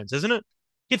entire offense, isn't it?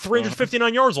 He had Mhm.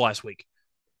 359 yards last week.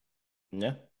 Yeah.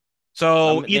 I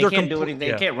So mean, they can't do anything.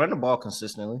 They can't run the ball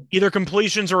consistently. either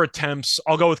completions or attempts.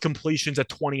 I'll go with completions at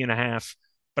 20 and a half,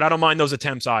 but I don't mind those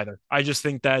attempts either. I just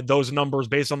think that those numbers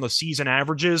based on the season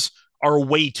averages are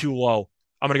way too low.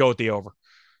 I'm going to go with the over.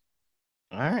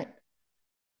 All right.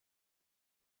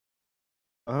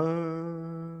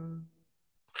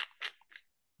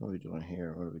 What are we doing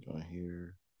here? What are we doing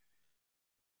here?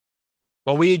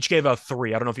 Well, we each gave out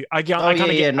 3. I don't know if you. I Oh yeah,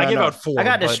 yeah, I no, gave no. out 4. I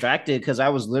got but distracted because I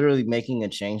was literally making a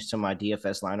change to my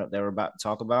DFS lineup that we're about to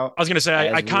talk about I was going to say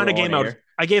as I we kind were of gave on out. air.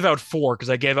 I gave out 4 because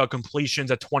I gave out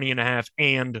completions at 20 and a half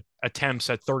and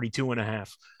attempts at 32 and a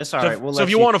half. It's all So, right. We'll so if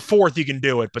let you you. want a 4th, you can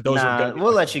do it. But those are going Nah, to be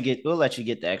we'll my let 4. you get. We'll let you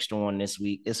get the extra one this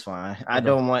week. It's fine. I Okay.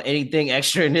 don't want anything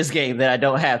extra in this game that I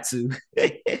don't have to.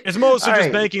 It's mostly All just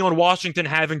right. banking on Washington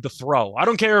having to throw. I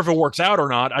don't care if it works out or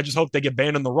not. I just hope they get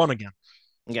banned in the run again.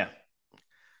 Yeah.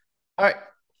 All right.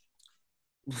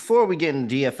 Before we get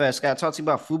into DFS, got to talk to you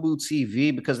about Fubu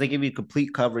TV because they give you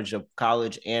complete coverage of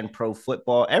college and pro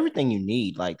football, everything you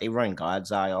need. Like they run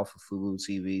God's Eye off of Fubu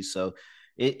TV, so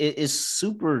it is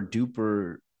super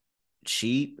duper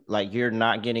cheap. Like you're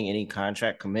not getting any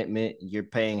contract commitment. You're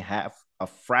paying a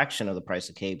fraction of the price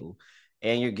of cable,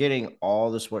 and you're getting all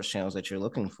the sports channels that you're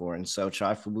looking for. And so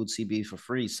try Fubu TV for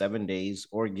free 7 days,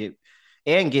 or get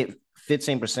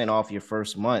 15% off your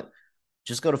first month.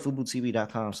 Just go to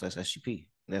FubuTV.com/SGP.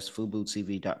 That's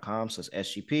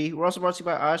FubuTV.com/SGP. We're also brought to you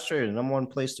by OddsTrader, the number one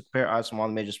place to compare odds from all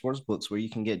the major sports books, where you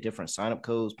can get different sign-up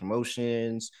codes,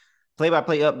 promotions,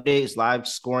 play-by-play updates, live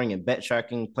scoring and bet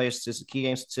tracking, player statistics, key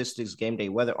game statistics, game day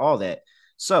weather, all that.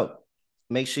 So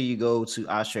make sure you go to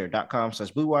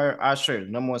oddstrader.com/BlueWire. OddsTrader,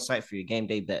 the number one site for your game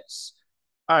day bets.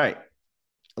 All right,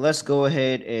 let's go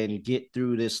ahead and get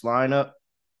through this lineup.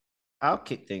 I'll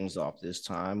kick things off this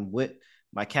time with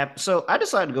my cap. So I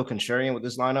decided to go contrarian with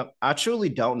this lineup. I truly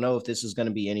don't know if this is going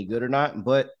to be any good or not,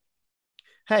 but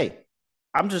hey,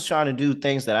 I'm just trying to do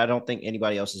things that I don't think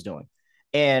anybody else is doing.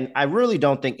 And I really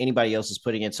don't think anybody else is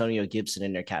putting Antonio Gibson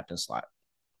in their captain slot.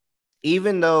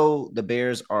 Even though the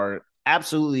Bears are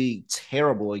absolutely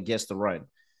terrible against the run,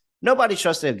 nobody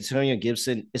trusts Antonio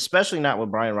Gibson, especially not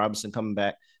with Brian Robinson coming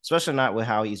back, especially not with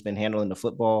how he's been handling the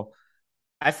football.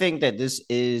 I think that this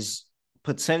is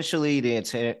potentially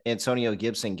the Antonio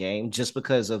Gibson game just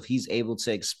because of he's able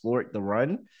to exploit the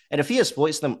run. And if he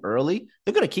exploits them early,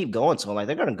 they're going to keep going to him. Like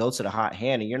they're going to go to the hot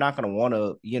hand, and you're not going to want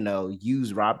to,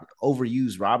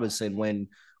 overuse Robinson when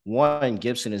one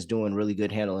Gibson is doing really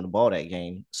good handling the ball that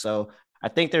game. So I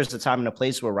think there's a time and a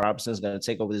place where Robinson's going to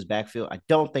take over this backfield. I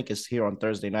don't think it's here on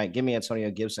Thursday night. Give me Antonio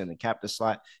Gibson in the captain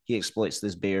slot. He exploits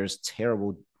this Bears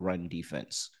terrible run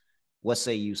defense. What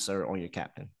say you, sir, on your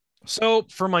captain? So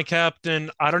for my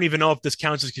captain, I don't even know if this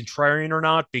counts as contrarian or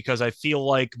not because I feel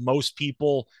like most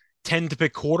people tend to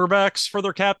pick quarterbacks for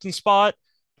their captain spot.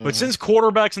 But since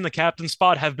quarterbacks in the captain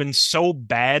spot have been so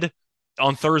bad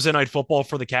on Thursday Night Football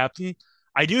for the captain,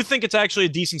 I do think it's actually a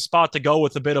decent spot to go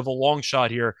with a bit of a long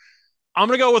shot here. I'm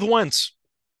going to go with Wentz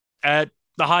at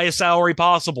the highest salary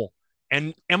possible.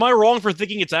 And am I wrong for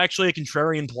thinking it's actually a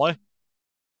contrarian play?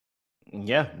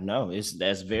 Yeah, no,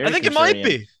 that's very. I think it might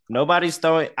be. Nobody's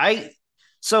throwing.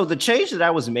 So the change that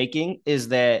I was making is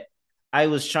that I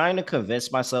was trying to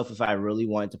convince myself if I really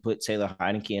wanted to put Taylor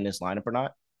Heineke in this lineup or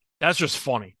not. That's just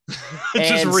funny. It's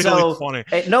just And really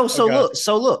funny. No, so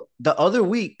Okay. look, the other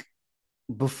week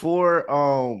before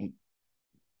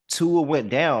Tua went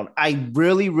down, I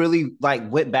really, really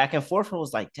like went back and forth and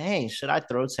was like, dang, should I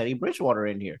throw Teddy Bridgewater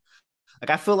in here? Like,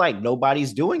 I feel like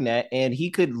nobody's doing that, and he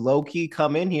could low key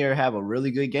come in here, have a really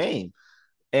good game.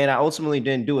 And I ultimately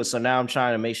didn't do it. So now I'm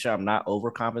trying to make sure I'm not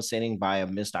overcompensating by a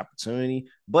missed opportunity.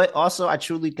 But also, I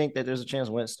truly think that there's a chance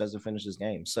Wentz doesn't finish this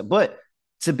game. So, but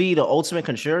to be the ultimate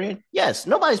contrarian, yes,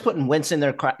 nobody's putting Wentz in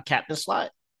their captain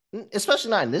slot,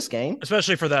 especially not in this game.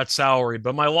 Especially for that salary.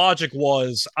 But my logic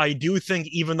was I do think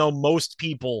even though most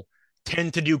people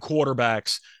tend to do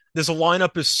quarterbacks, this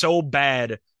lineup is so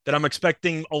bad that I'm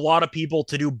expecting a lot of people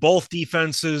to do both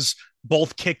defenses,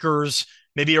 both kickers,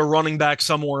 maybe a running back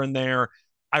somewhere in there.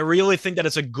 I really think that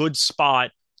it's a good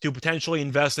spot to potentially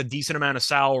invest a decent amount of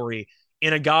salary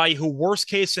in a guy who, worst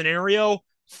case scenario,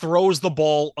 throws the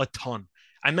ball a ton.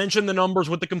 I mentioned the numbers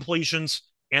with the completions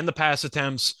and the pass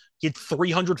attempts. He had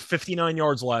 359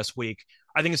 yards last week.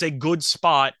 I think it's a good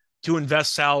spot to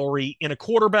invest salary in a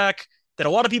quarterback that a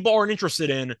lot of people aren't interested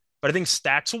in, but I think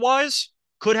stacks wise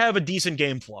could have a decent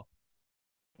game flow.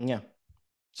 Yeah.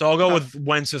 So I'll go with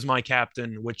Wentz as my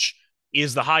captain, which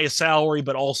is the highest salary,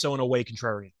 but also in a way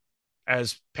contrarian,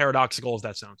 as paradoxical as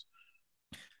that sounds.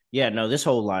 Yeah, no, this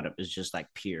whole lineup is just like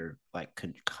pure, like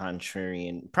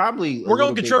contrarian. Probably we're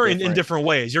going contrarian in different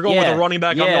ways. You're going with a running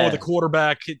back. I'm going with a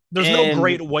quarterback. There's no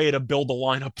great way to build a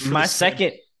lineup. For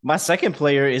my second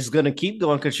player is going to keep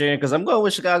going contrarian because I'm going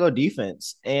with Chicago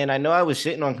defense, and I know I was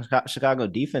shitting on Chicago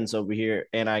defense over here,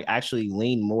 and I actually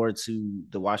lean more to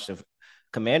the Washington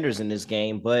Commanders in this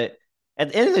game. But at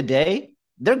the end of the day,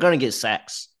 they're going to get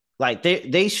sacks. Like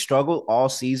they struggle all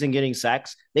season getting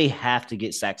sacks. They have to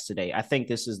get sacks today. I think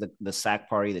this is the sack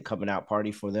party, the coming out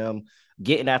party for them.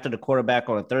 Getting after the quarterback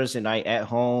on a Thursday night at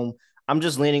home. I'm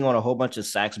just leaning on a whole bunch of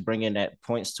sacks, bringing that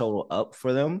points total up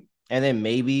for them. And then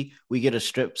maybe we get a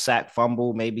strip sack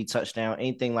fumble, maybe touchdown,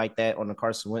 anything like that on the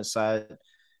Carson Wentz side.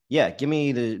 Yeah, give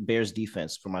me the Bears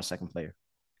defense for my second player.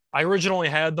 I originally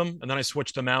had them, and then I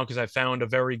switched them out because I found a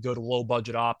very good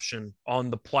low-budget option on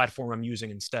the platform I'm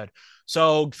using instead.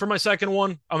 So for my second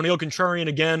one, I'm going to go contrarian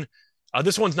again.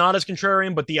 This one's not as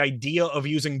contrarian, but the idea of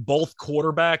using both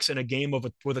quarterbacks in a game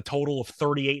with a total of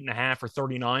 38.5 or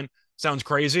 39 sounds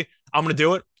crazy. I'm going to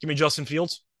do it. Give me Justin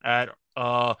Fields at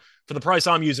for the price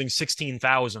I'm using,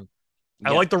 16,000.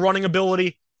 I like the running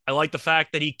ability. I like the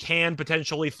fact that he can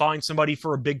potentially find somebody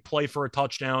for a big play for a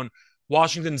touchdown.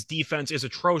 Washington's defense is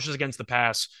atrocious against the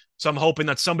pass, so I'm hoping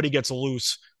that somebody gets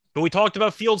loose. But we talked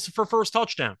about Fields for first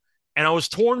touchdown, and I was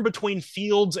torn between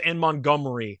Fields and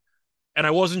Montgomery, and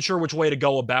I wasn't sure which way to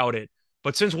go about it.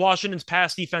 But since Washington's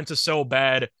pass defense is so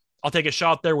bad, I'll take a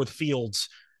shot there with Fields.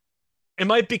 It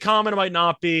might be common, it might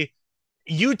not be.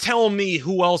 You tell me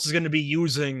who else is going to be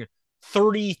using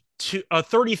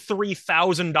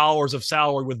 $33,000 of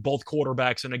salary with both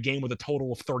quarterbacks in a game with a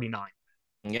total of 39.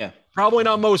 Yeah. Probably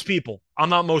not most people.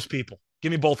 I'm not most people. Give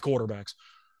me both quarterbacks.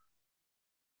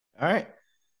 All right.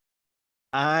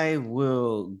 I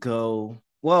will go.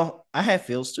 Well, I have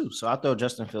Fields too, so I'll throw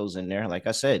Justin Fields in there. Like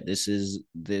I said, this is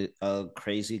the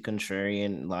crazy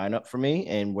contrarian lineup for me,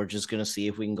 and we're just going to see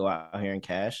if we can go out here and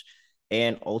cash.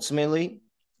 And ultimately,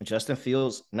 Justin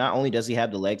Fields, not only does he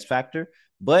have the legs factor,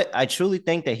 but I truly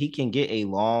think that he can get a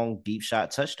long, deep shot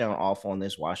touchdown off on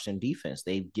this Washington defense.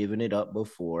 They've given it up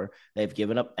before. They've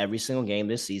given up every single game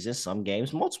this season, some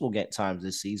games, multiple times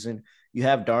this season. You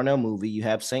have Darnell Mooney, you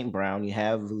have St. Brown, you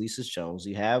have Ulysses Jones,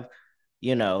 you have,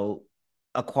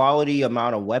 a quality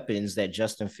amount of weapons that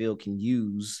Justin Fields can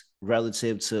use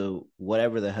relative to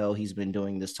whatever the hell he's been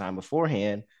doing this time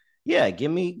beforehand. Yeah,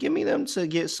 give me them to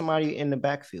get somebody in the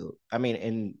backfield. I mean,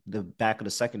 in the back of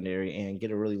the secondary and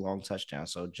get a really long touchdown.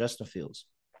 So Justin Fields.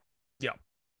 Yeah,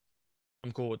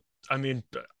 I'm cool with. I mean,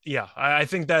 yeah, I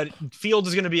think that Fields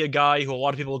is going to be a guy who a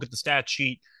lot of people look at the stat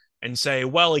sheet and say,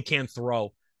 well, he can't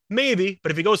throw. Maybe,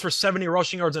 but if he goes for 70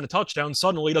 rushing yards and a touchdown,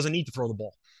 suddenly he doesn't need to throw the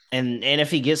ball. And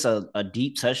if he gets a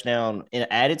deep touchdown and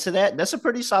added to that, that's a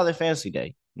pretty solid fantasy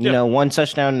day. You know, one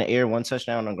touchdown in the air, one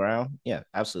touchdown on the ground. Yeah,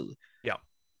 absolutely. Yeah.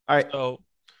 All right. So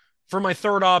for my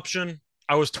third option,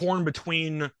 I was torn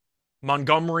between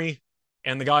Montgomery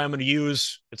and the guy I'm going to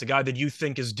use. It's a guy that you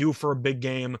think is due for a big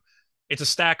game. It's a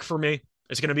stack for me.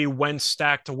 It's going to be Wentz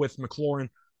stacked with McLaurin.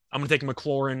 I'm going to take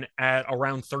McLaurin at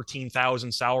around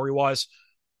 13,000 salary-wise.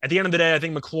 At the end of the day, I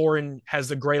think McLaurin has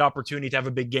the great opportunity to have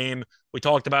a big game. We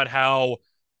talked about how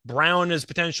Brown is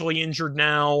potentially injured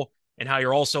now and how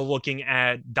you're also looking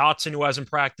at Dotson, who hasn't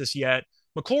practiced yet.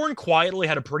 McLaurin quietly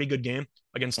had a pretty good game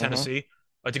against Tennessee.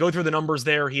 To go through the numbers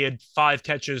there, he had 5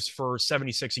 catches for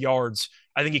 76 yards.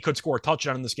 I think he could score a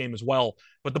touchdown in this game as well.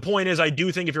 But the point is, I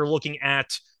do think if you're looking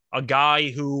at a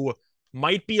guy who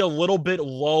might be a little bit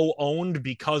low owned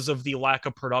because of the lack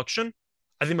of production,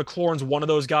 I think McLaurin's one of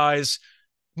those guys.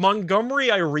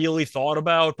 Montgomery, I really thought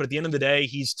about, but at the end of the day,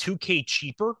 he's $2K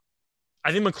cheaper.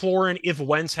 I think McLaurin, if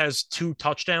Wentz has 2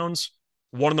 touchdowns,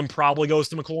 one of them probably goes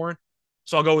to McLaurin.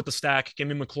 So I'll go with the stack. Give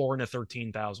me McLaurin at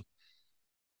 13,000.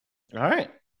 All right.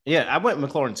 Yeah, I went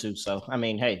McLaurin too. So, I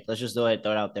mean, hey, let's just go ahead and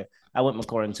throw it out there. I went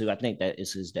McLaurin too. I think that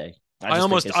is his day. I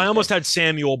almost had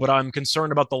Samuel, but I'm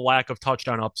concerned about the lack of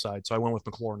touchdown upside. So I went with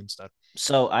McLaurin instead.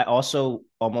 So I also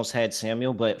almost had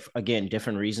Samuel, but again,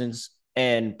 different reasons.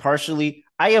 And partially,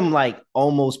 I am like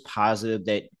almost positive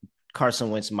that Carson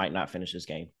Wentz might not finish this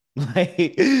game.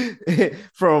 Like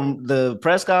from the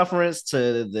press conference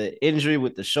to the injury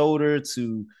with the shoulder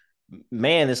to,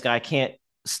 man, this guy can't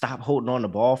stop holding on the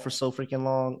ball for so freaking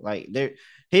long. Like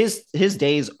his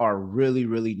days are really,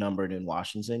 really numbered in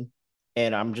Washington.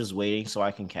 And I'm just waiting so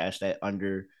I can cash that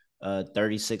under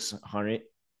 3,600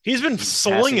 He's been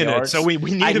passing slinging it, yards. so we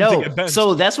need I him know. to get benched.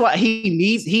 So that's why he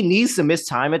needs to miss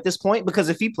time at this point, because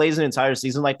if he plays an entire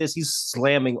season like this, he's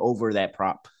slamming over that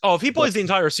prop. Oh, if he plays But the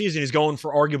entire season, he's going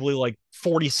for arguably like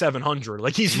 4,700.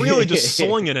 Like he's really just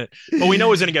slinging it. But we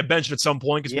know he's going to get benched at some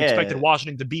point because we expected Yeah.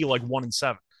 Washington to be like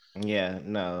 1-7. yeah,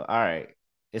 no, all right.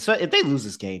 If they lose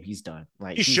this game, he's done.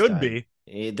 Like He he's should done.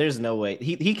 be. There's no way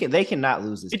he can. They cannot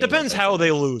lose this. It game depends if how that's-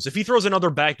 they lose. If he throws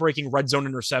another backbreaking red zone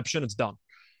interception, it's done.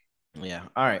 Yeah.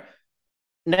 All right.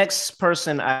 Next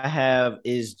person I have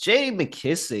is J.D.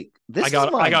 McKissick. This is my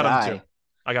I got guy. him too.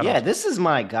 I got Yeah, him. this is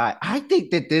my guy. I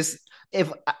think that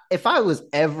if I was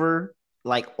ever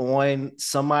like on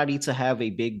somebody to have a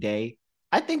big day,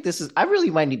 I think this is. I really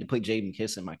might need to put J.D.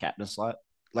 McKissick in my captain slot.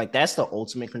 Like that's the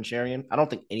ultimate contrarian. I don't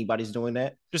think anybody's doing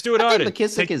that. Just do what I I think did.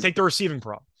 McKissick is- Take the receiving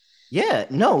prop. Yeah,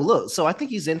 no, look. So I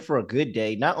think he's in for a good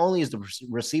day. Not only is the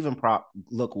receiving prop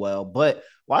look well, but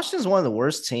Washington's one of the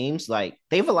worst teams. Like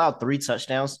they've allowed 3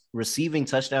 touchdowns, receiving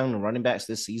touchdown to running backs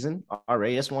this season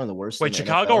already. That's one of the worst. Wait, in the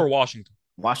Chicago NFL. or Washington?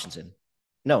 Washington?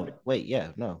 No, wait,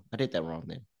 yeah, no, I did that wrong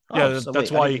then. Yeah, so that's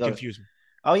wait, I why need you to go- confused me.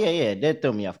 Oh yeah, that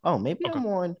threw me off. Oh, maybe Okay. I'm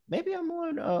on. Maybe I'm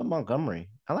on Montgomery.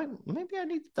 Maybe I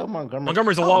need to throw Montgomery.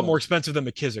 Montgomery's a I lot don't know. more expensive than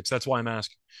McKissick's. That's why I'm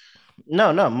asking.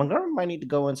 No, Montgomery might need to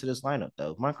go into this lineup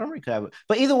though. Montgomery could have it.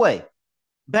 But either way,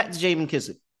 back to J.D.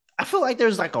 McKissick. I feel like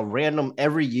there's like a random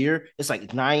every year. It's like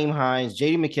Nyheim Hines,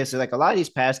 J.D. McKissick. Like a lot of these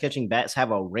pass catching backs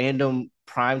have a random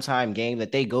primetime game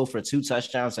that they go for 2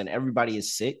 touchdowns and everybody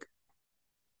is sick.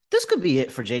 This could be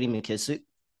it for J.D. McKissick.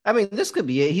 I mean, this could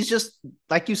be it. He's just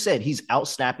like you said. He's out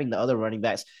snapping the other running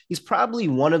backs. He's probably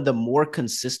one of the more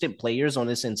consistent players on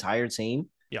this entire team.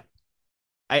 Yeah.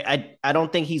 I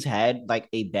don't think he's had like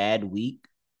a bad week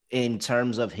in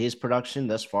terms of his production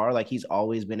thus far. Like he's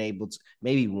always been able to,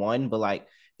 maybe one, but like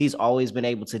he's always been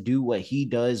able to do what he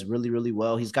does really, really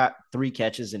well. He's got 3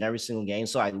 catches in every single game.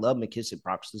 So I love McKissick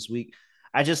props this week.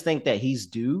 I just think that he's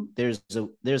due. There's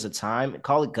a time,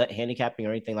 call it gut handicapping or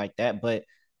anything like that, but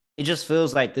it just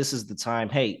feels like this is the time.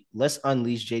 Hey, let's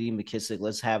unleash JD McKissick.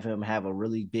 Let's have him have a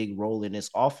really big role in this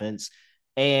offense.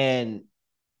 And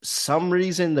some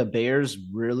reason the Bears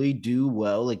really do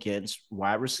well against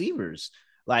wide receivers.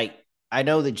 Like I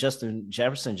know that Justin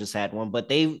Jefferson just had one, but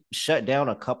they shut down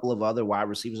a couple of other wide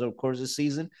receivers, of course, this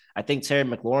season. I think Terry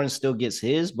McLaurin still gets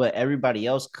his, but everybody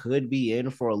else could be in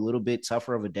for a little bit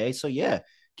tougher of a day. So yeah,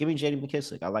 give me JD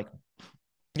McKissick. I like him.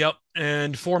 Yep.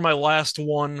 And for my last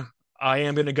one, I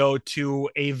am going to go to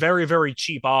a very, very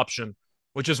cheap option,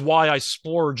 which is why I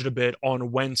splurged a bit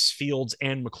on Wentz, Fields,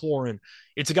 and McLaurin.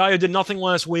 It's a guy who did nothing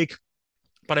last week,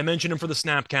 but I mentioned him for the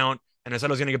snap count, and I said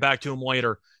I was going to get back to him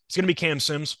later. It's going to be Cam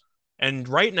Sims. And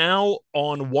right now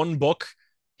on one book,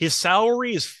 his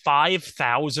salary is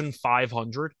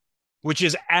 $5,500, which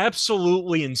is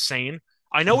absolutely insane.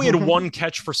 I know he had 1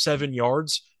 catch for 7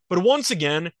 yards, but once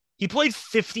again, he played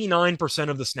 59%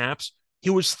 of the snaps. He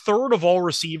was 3rd of all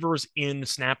receivers in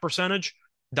snap percentage.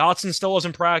 Dotson still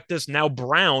hasn't practiced. Now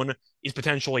Brown is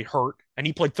potentially hurt, and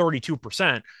he played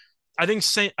 32%. I think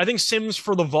Sims,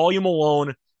 for the volume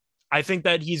alone, I think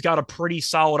that he's got a pretty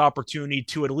solid opportunity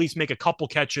to at least make a couple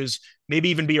catches, maybe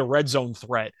even be a red zone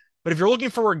threat. But if you're looking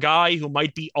for a guy who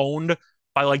might be owned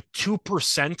by like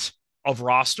 2% of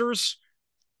rosters,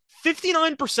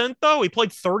 59% though, he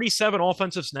played 37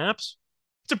 offensive snaps.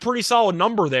 It's a pretty solid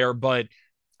number there, but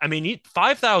I mean,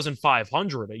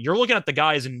 5,500. You're looking at the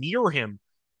guys near him,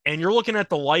 and you're looking at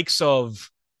the likes of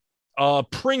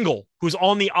Pringle, who's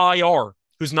on the IR,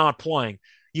 who's not playing.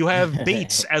 You have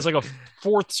Bates as like a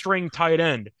 4th string tight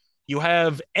end. You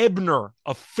have Ebner,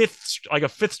 a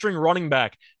fifth string running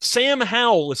back. Sam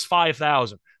Howell is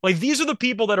 5,000. Like these are the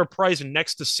people that are priced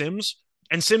next to Sims,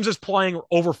 and Sims is playing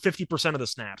over 50% of the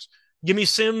snaps. Give me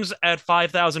Sims at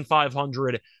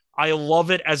 5,500. I love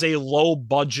it as a low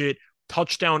budget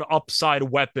touchdown upside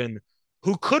weapon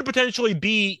who could potentially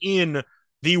be in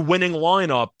the winning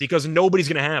lineup because nobody's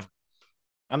going to have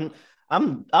him.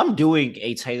 I'm doing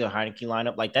a Taylor Heineke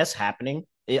lineup. Like that's happening.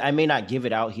 I may not give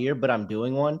it out here, but I'm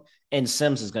doing one, and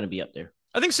Sims is going to be up there.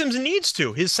 I think Sims needs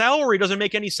to. His salary doesn't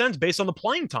make any sense based on the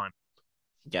playing time.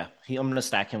 Yeah, I'm going to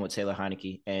stack him with Taylor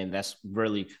Heineke, and that's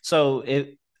really so.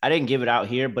 I didn't give it out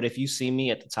here, but if you see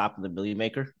me at the top of the Billy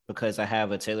Maker because I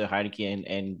have a Taylor Heineke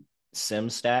and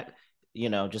Sims stack,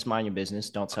 just mind your business.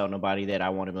 Don't tell nobody that I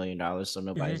want $1 million, so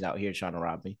nobody's out here trying to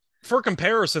rob me. For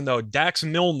comparison, though, Dax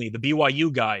Milne, the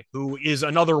BYU guy, who is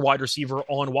another wide receiver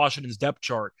on Washington's depth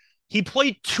chart, he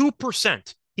played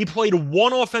 2%. He played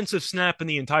 1 offensive snap in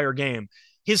the entire game.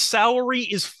 His salary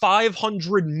is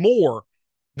 $500 more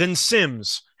than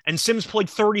Sims, and Sims played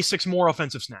 36 more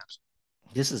offensive snaps.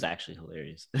 This is actually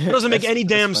hilarious. It doesn't make any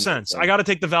That's damn funny. sense. I got to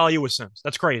take the value with Sims.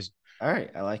 That's crazy. All right,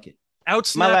 I like it. My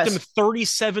Outsnapped him last,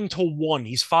 37-1.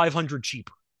 He's 500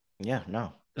 cheaper. yeah,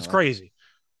 no, It's I like it. crazy.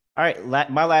 All right,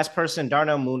 my last person,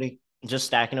 Darnell Mooney, just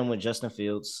stacking him with Justin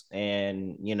Fields,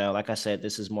 and like I said,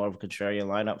 this is more of a contrarian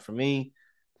lineup for me.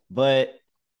 But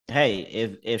hey,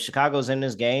 if Chicago's in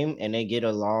this game and they get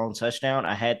a long touchdown,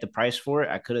 I had the price for it.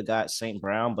 I could have got St.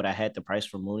 Brown, but I had the price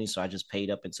for Mooney, so I just paid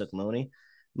up and took Mooney.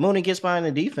 Mooney gets behind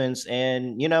the defense,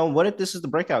 and what if this is the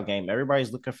breakout game?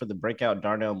 Everybody's looking for the breakout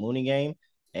Darnell Mooney game,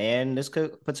 and this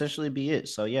could potentially be it.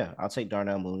 So yeah, I'll take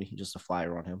Darnell Mooney, just a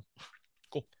flyer on him.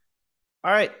 Cool.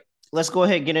 All right, let's go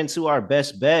ahead and get into our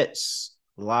best bets.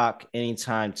 Lock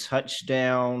anytime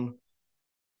touchdown,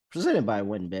 presented by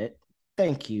WinBet.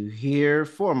 Thank you. Here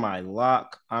for my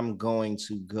lock, I'm going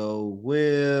to go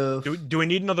with. Do we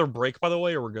need another break, by the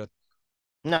way, or we're good?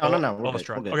 No. We're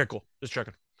good. Okay, cool. Just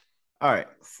checking. All right,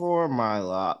 for my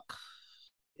lock,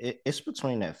 it's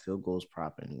between that field goals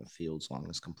prop and the Fields'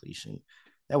 longest completion.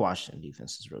 That Washington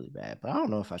defense is really bad, but I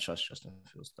don't know if I trust Justin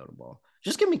Fields to throw the ball.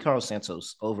 Just give me Carlos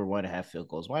Santos over 1.5 field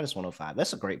goals, -105.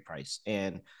 That's a great price.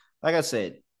 And like I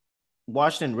said,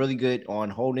 Washington really good on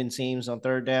holding teams on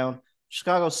third down.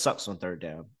 Chicago sucks on third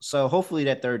down. So hopefully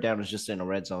that third down is just in the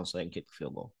red zone so they can kick the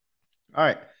field goal. All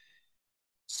right.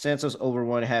 Santos over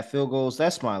 1.5 field goals.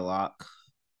 That's my lock.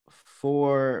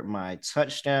 For my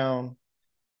touchdown,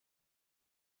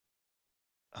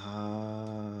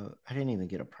 I didn't even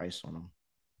get a price on him.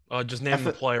 Just name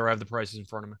the player. I have the prices in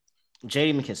front of me.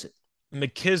 J.D. McKissic.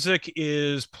 McKissic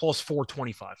is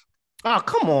 +425. Oh,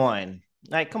 come on.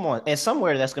 Come on. And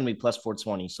somewhere that's going to be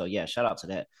 +420. So, yeah, shout out to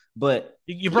that. But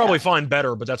you probably find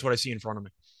better, but that's what I see in front of me.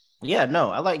 Yeah,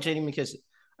 no, I like J.D. McKissic.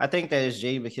 I think that is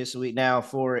J.D. McKissic week. Now,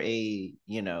 for a,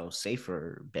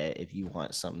 safer bet, if you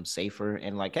want something safer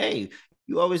and hey,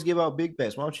 you always give out big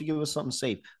bets. Why don't you give us something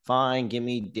safe? Fine, give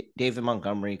me David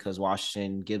Montgomery because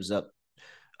Washington gives up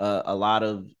a lot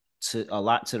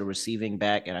to the receiving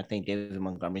back, and I think David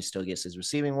Montgomery still gets his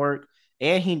receiving work.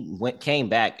 And he came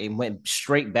back and went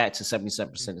straight back to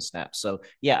 77% of snaps. So,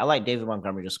 yeah, I like David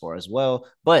Montgomery to score as well.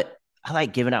 But I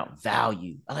like giving out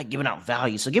value.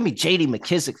 So give me J.D.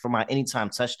 McKissic for my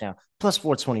anytime touchdown,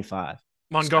 +425.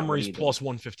 Montgomery's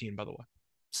 +115, by the way.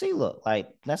 See, look,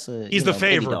 that's a... He's the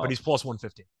favorite, but he's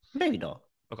 +115. Baby dog.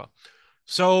 Okay.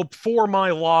 So for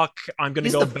my lock, I'm going to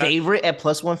go back. He's the favorite at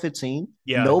 +115?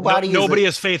 Yeah. Nobody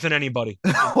has faith in anybody.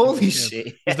 Holy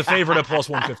shit. He's the favorite at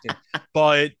 +115.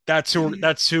 But that's who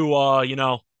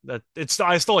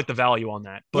I still like the value on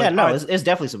that. But it's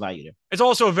definitely some value there. It's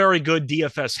also a very good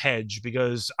DFS hedge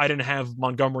because I didn't have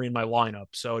Montgomery in my lineup,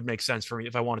 so it makes sense for me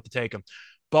if I wanted to take him.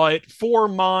 But for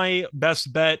my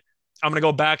best bet, I'm going to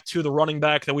go back to the running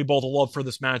back that we both love for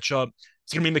this matchup.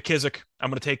 It's going to be McKissic. I'm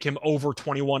going to take him over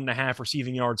 21.5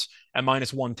 receiving yards at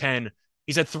 -110.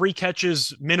 He's had 3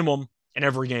 catches minimum in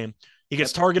every game. He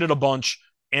gets targeted a bunch,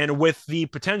 and with the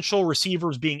potential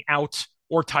receivers being out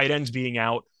or tight ends being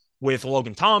out, with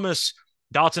Logan Thomas,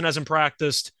 Dotson hasn't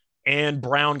practiced, and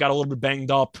Brown got a little bit banged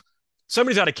up.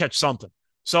 Somebody's got to catch something.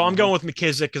 So I'm going with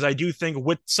McKissic because I do think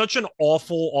with such an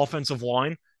awful offensive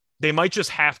line, they might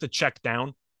just have to check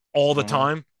down all the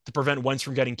time to prevent Wentz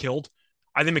from getting killed.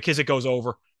 I think McKissic goes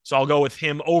over. So I'll go with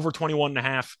him over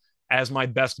 21.5 as my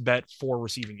best bet for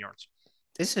receiving yards.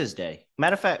 It's his day.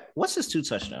 Matter of fact, what's his 2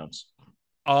 touchdowns?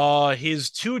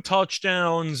 His 2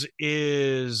 touchdowns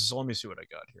is, let me see what I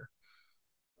got here.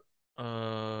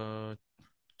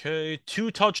 Okay,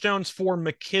 2 touchdowns for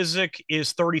McKissic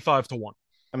is 35-1.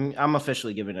 I'm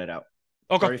officially giving it out.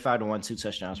 Okay, 35-1, 2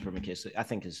 touchdowns for McKissic. I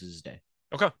think this is his day.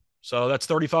 Okay, so that's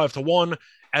 35-1.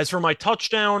 As for my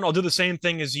touchdown, I'll do the same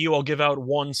thing as you. I'll give out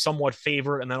one somewhat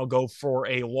favorite, and then I'll go for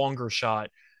a longer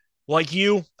shot. Like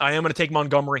you, I am going to take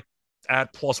Montgomery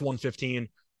at +115.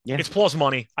 Yeah. It's plus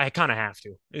money. I kind of have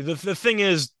to. The thing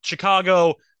is,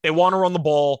 Chicago, they want to run the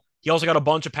ball. He also got a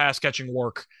bunch of pass catching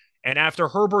work. And after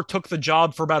Herbert took the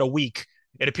job for about a week,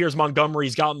 it appears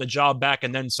Montgomery's gotten the job back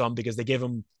and then some because they gave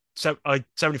him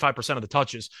 75% of the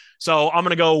touches. So I'm going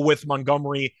to go with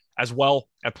Montgomery as well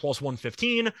at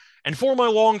 +115. And for my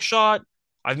long shot,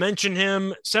 I've mentioned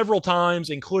him several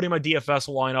times, including my DFS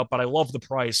lineup, but I love the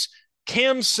price.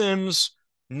 Cam Sims,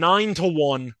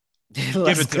 9-1.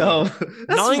 Let's go.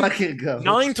 Let's go.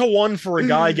 9-1 for a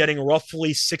guy getting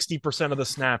roughly 60% of the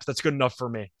snaps. That's good enough for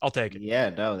me. I'll take it. Yeah,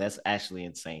 no, that's actually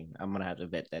insane. I'm gonna have to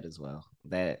bet that as well.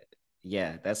 That's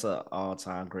an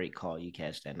all-time great call. You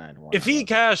catch that 9-1. If he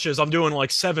cashes, I'm doing like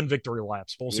 7 victory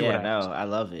laps. We'll see what happens. I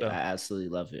love it. Yeah. I absolutely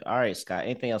love it. All right, Scott.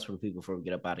 Anything else for the people before we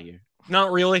get up out of here?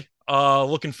 Not really.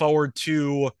 Looking forward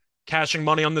to cashing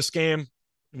money on this game.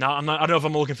 I don't know if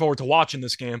I'm looking forward to watching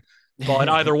this game. But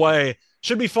either way,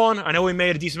 should be fun. I know we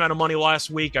made a decent amount of money last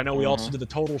week. I know we also did the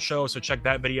total show, so check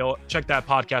that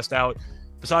podcast out.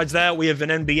 Besides that, we have an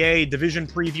NBA division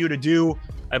preview to do.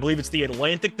 I believe it's the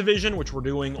Atlantic Division, which we're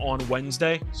doing on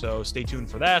Wednesday, so stay tuned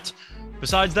for that.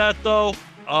 Besides that, though,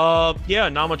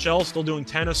 not much else. Still doing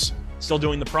tennis, still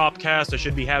doing the Propcast. I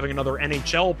should be having another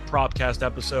NHL Propcast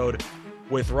episode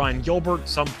with Ryan Gilbert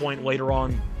some point later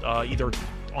on, either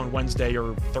on Wednesday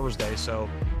or Thursday, so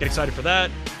get excited for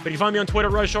that. But you can find me on Twitter,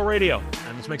 Rise Show Radio,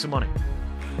 and let's make some money.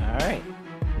 All right,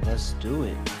 let's do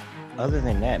it. Other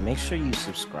than that, make sure you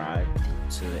subscribe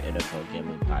to the NFL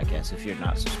Gambling Podcast if you're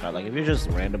not subscribed. Like, if you're just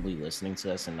randomly listening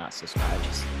to us and not subscribed,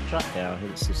 just drop down,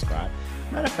 hit subscribe.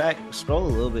 Matter of fact, scroll a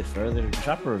little bit further,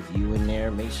 drop a review in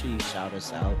there. Make sure you shout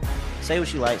us out. Say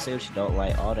what you like, say what you don't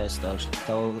like, all that stuff.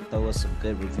 Throw us some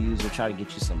good reviews. We'll try to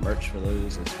get you some merch for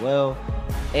those as well.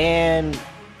 And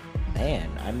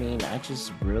man, I mean, I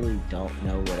just really don't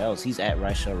know what else. He's at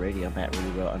Rice Show Radio. I'm at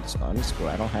 ___.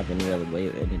 I don't have any other way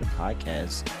of ending the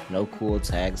podcast. No cool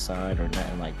tag sign or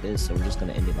nothing like this. So we're just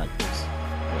going to end it like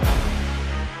this.